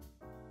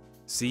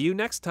 See you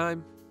next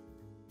time!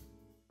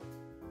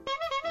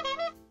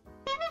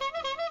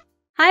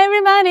 Hi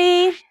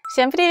everybody!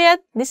 Всем привет!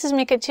 This is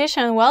Katisha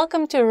and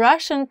welcome to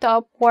Russian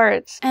Top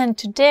Words. And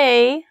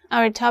today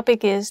our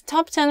topic is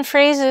top 10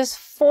 phrases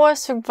for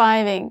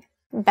surviving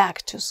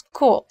back to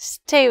school.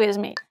 Stay with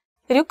me.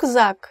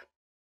 Рюкзак.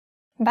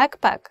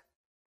 Backpack.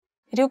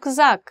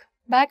 Рюкзак.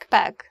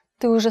 Backpack.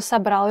 Ты уже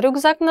собрал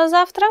рюкзак на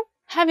завтра?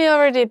 Have you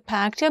already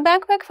packed your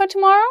backpack for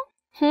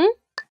tomorrow?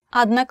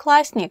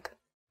 Одноклассник.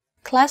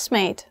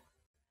 Classmate.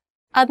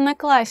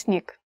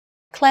 Одноклассник.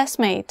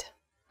 Classmate.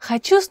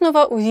 Хочу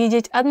снова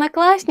увидеть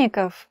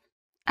одноклассников.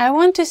 I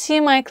want to see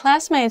my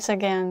classmates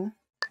again.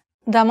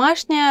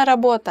 Домашняя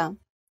работа.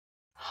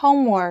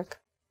 Homework.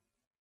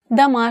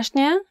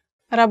 Домашняя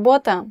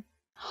работа.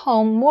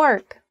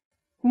 Homework.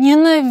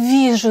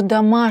 Ненавижу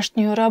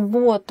домашнюю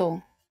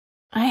работу.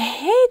 I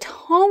hate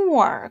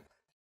homework.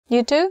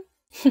 You too?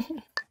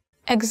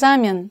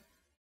 Экзамен.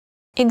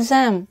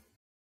 Exam.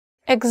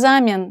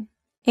 Экзамен.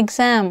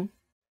 Exam.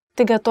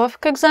 Ты готов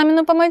к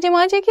экзамену по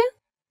математике?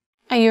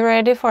 Are you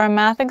ready for a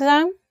math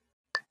exam?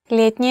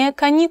 Летние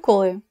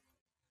каникулы.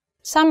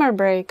 Summer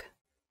break.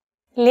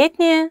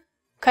 Летние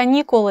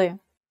каникулы.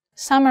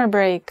 Summer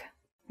break.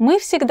 Мы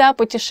всегда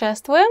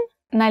путешествуем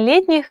на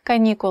летних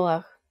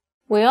каникулах.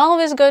 We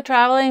always go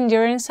traveling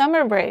during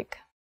summer break.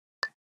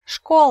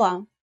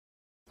 Школа.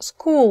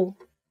 School.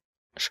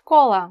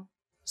 Школа.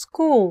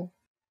 School.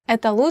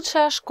 Это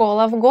лучшая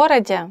школа в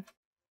городе.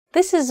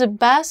 This is the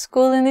best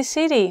school in the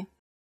city.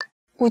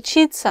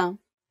 Учиться.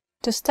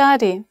 To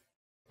study.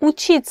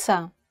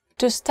 Учиться.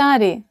 To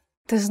study.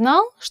 Ты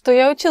знал, что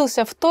я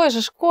учился в той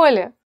же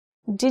школе?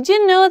 Did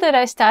you know that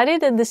I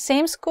studied at the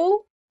same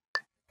school?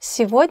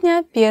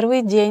 Сегодня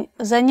первый день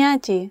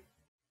занятий.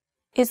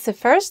 It's the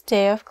first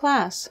day of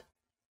class.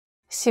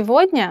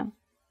 Сегодня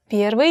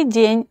первый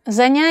день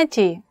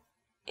занятий.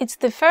 It's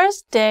the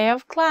first day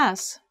of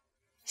class.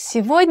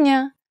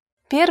 Сегодня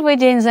первый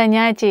день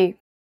занятий,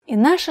 и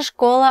наша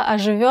школа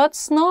оживет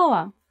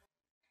снова.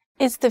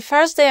 It's the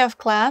first day of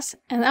class,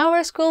 and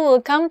our school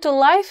will come to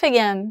life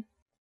again.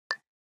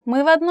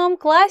 Мы в одном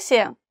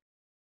классе.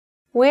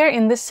 We're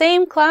in the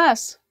same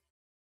class.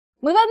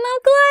 Мы в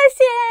одном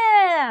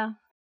классе!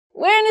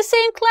 We're in the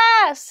same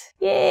class!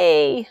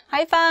 Yay!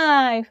 High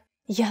five!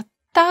 Я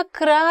так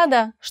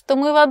рада, что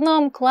мы в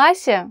одном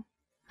классе.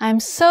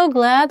 I'm so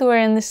glad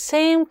we're in the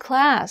same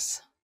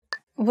class.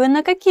 Вы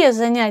на какие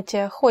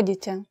занятия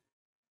ходите?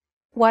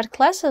 What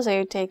classes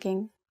are you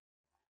taking?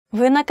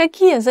 Вы на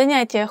какие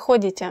занятия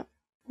ходите?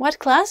 What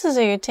classes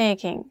are you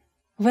taking?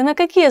 Вы на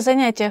какие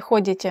занятия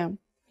ходите?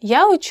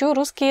 Я учу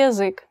русский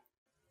язык.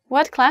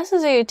 What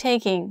classes are you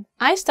taking?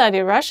 I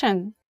study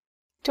Russian.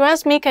 To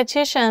us, me,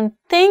 Katisha, and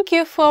thank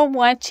you for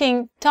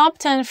watching Top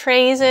 10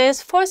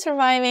 Phrases for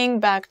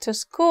Surviving Back to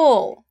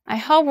School. I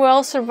hope we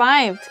all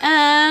survived,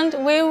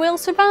 and we will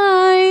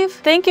survive!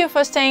 Thank you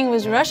for staying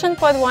with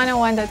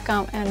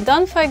RussianPod101.com, and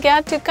don't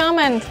forget to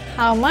comment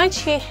how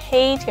much you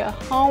hate your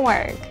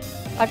homework.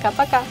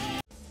 Пока-пока!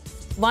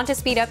 Want to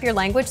speed up your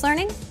language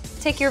learning?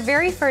 Take your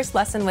very first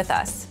lesson with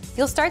us.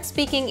 You'll start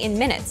speaking in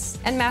minutes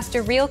and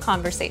master real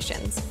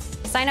conversations.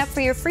 Sign up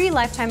for your free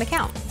lifetime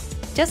account.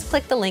 Just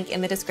click the link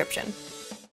in the description.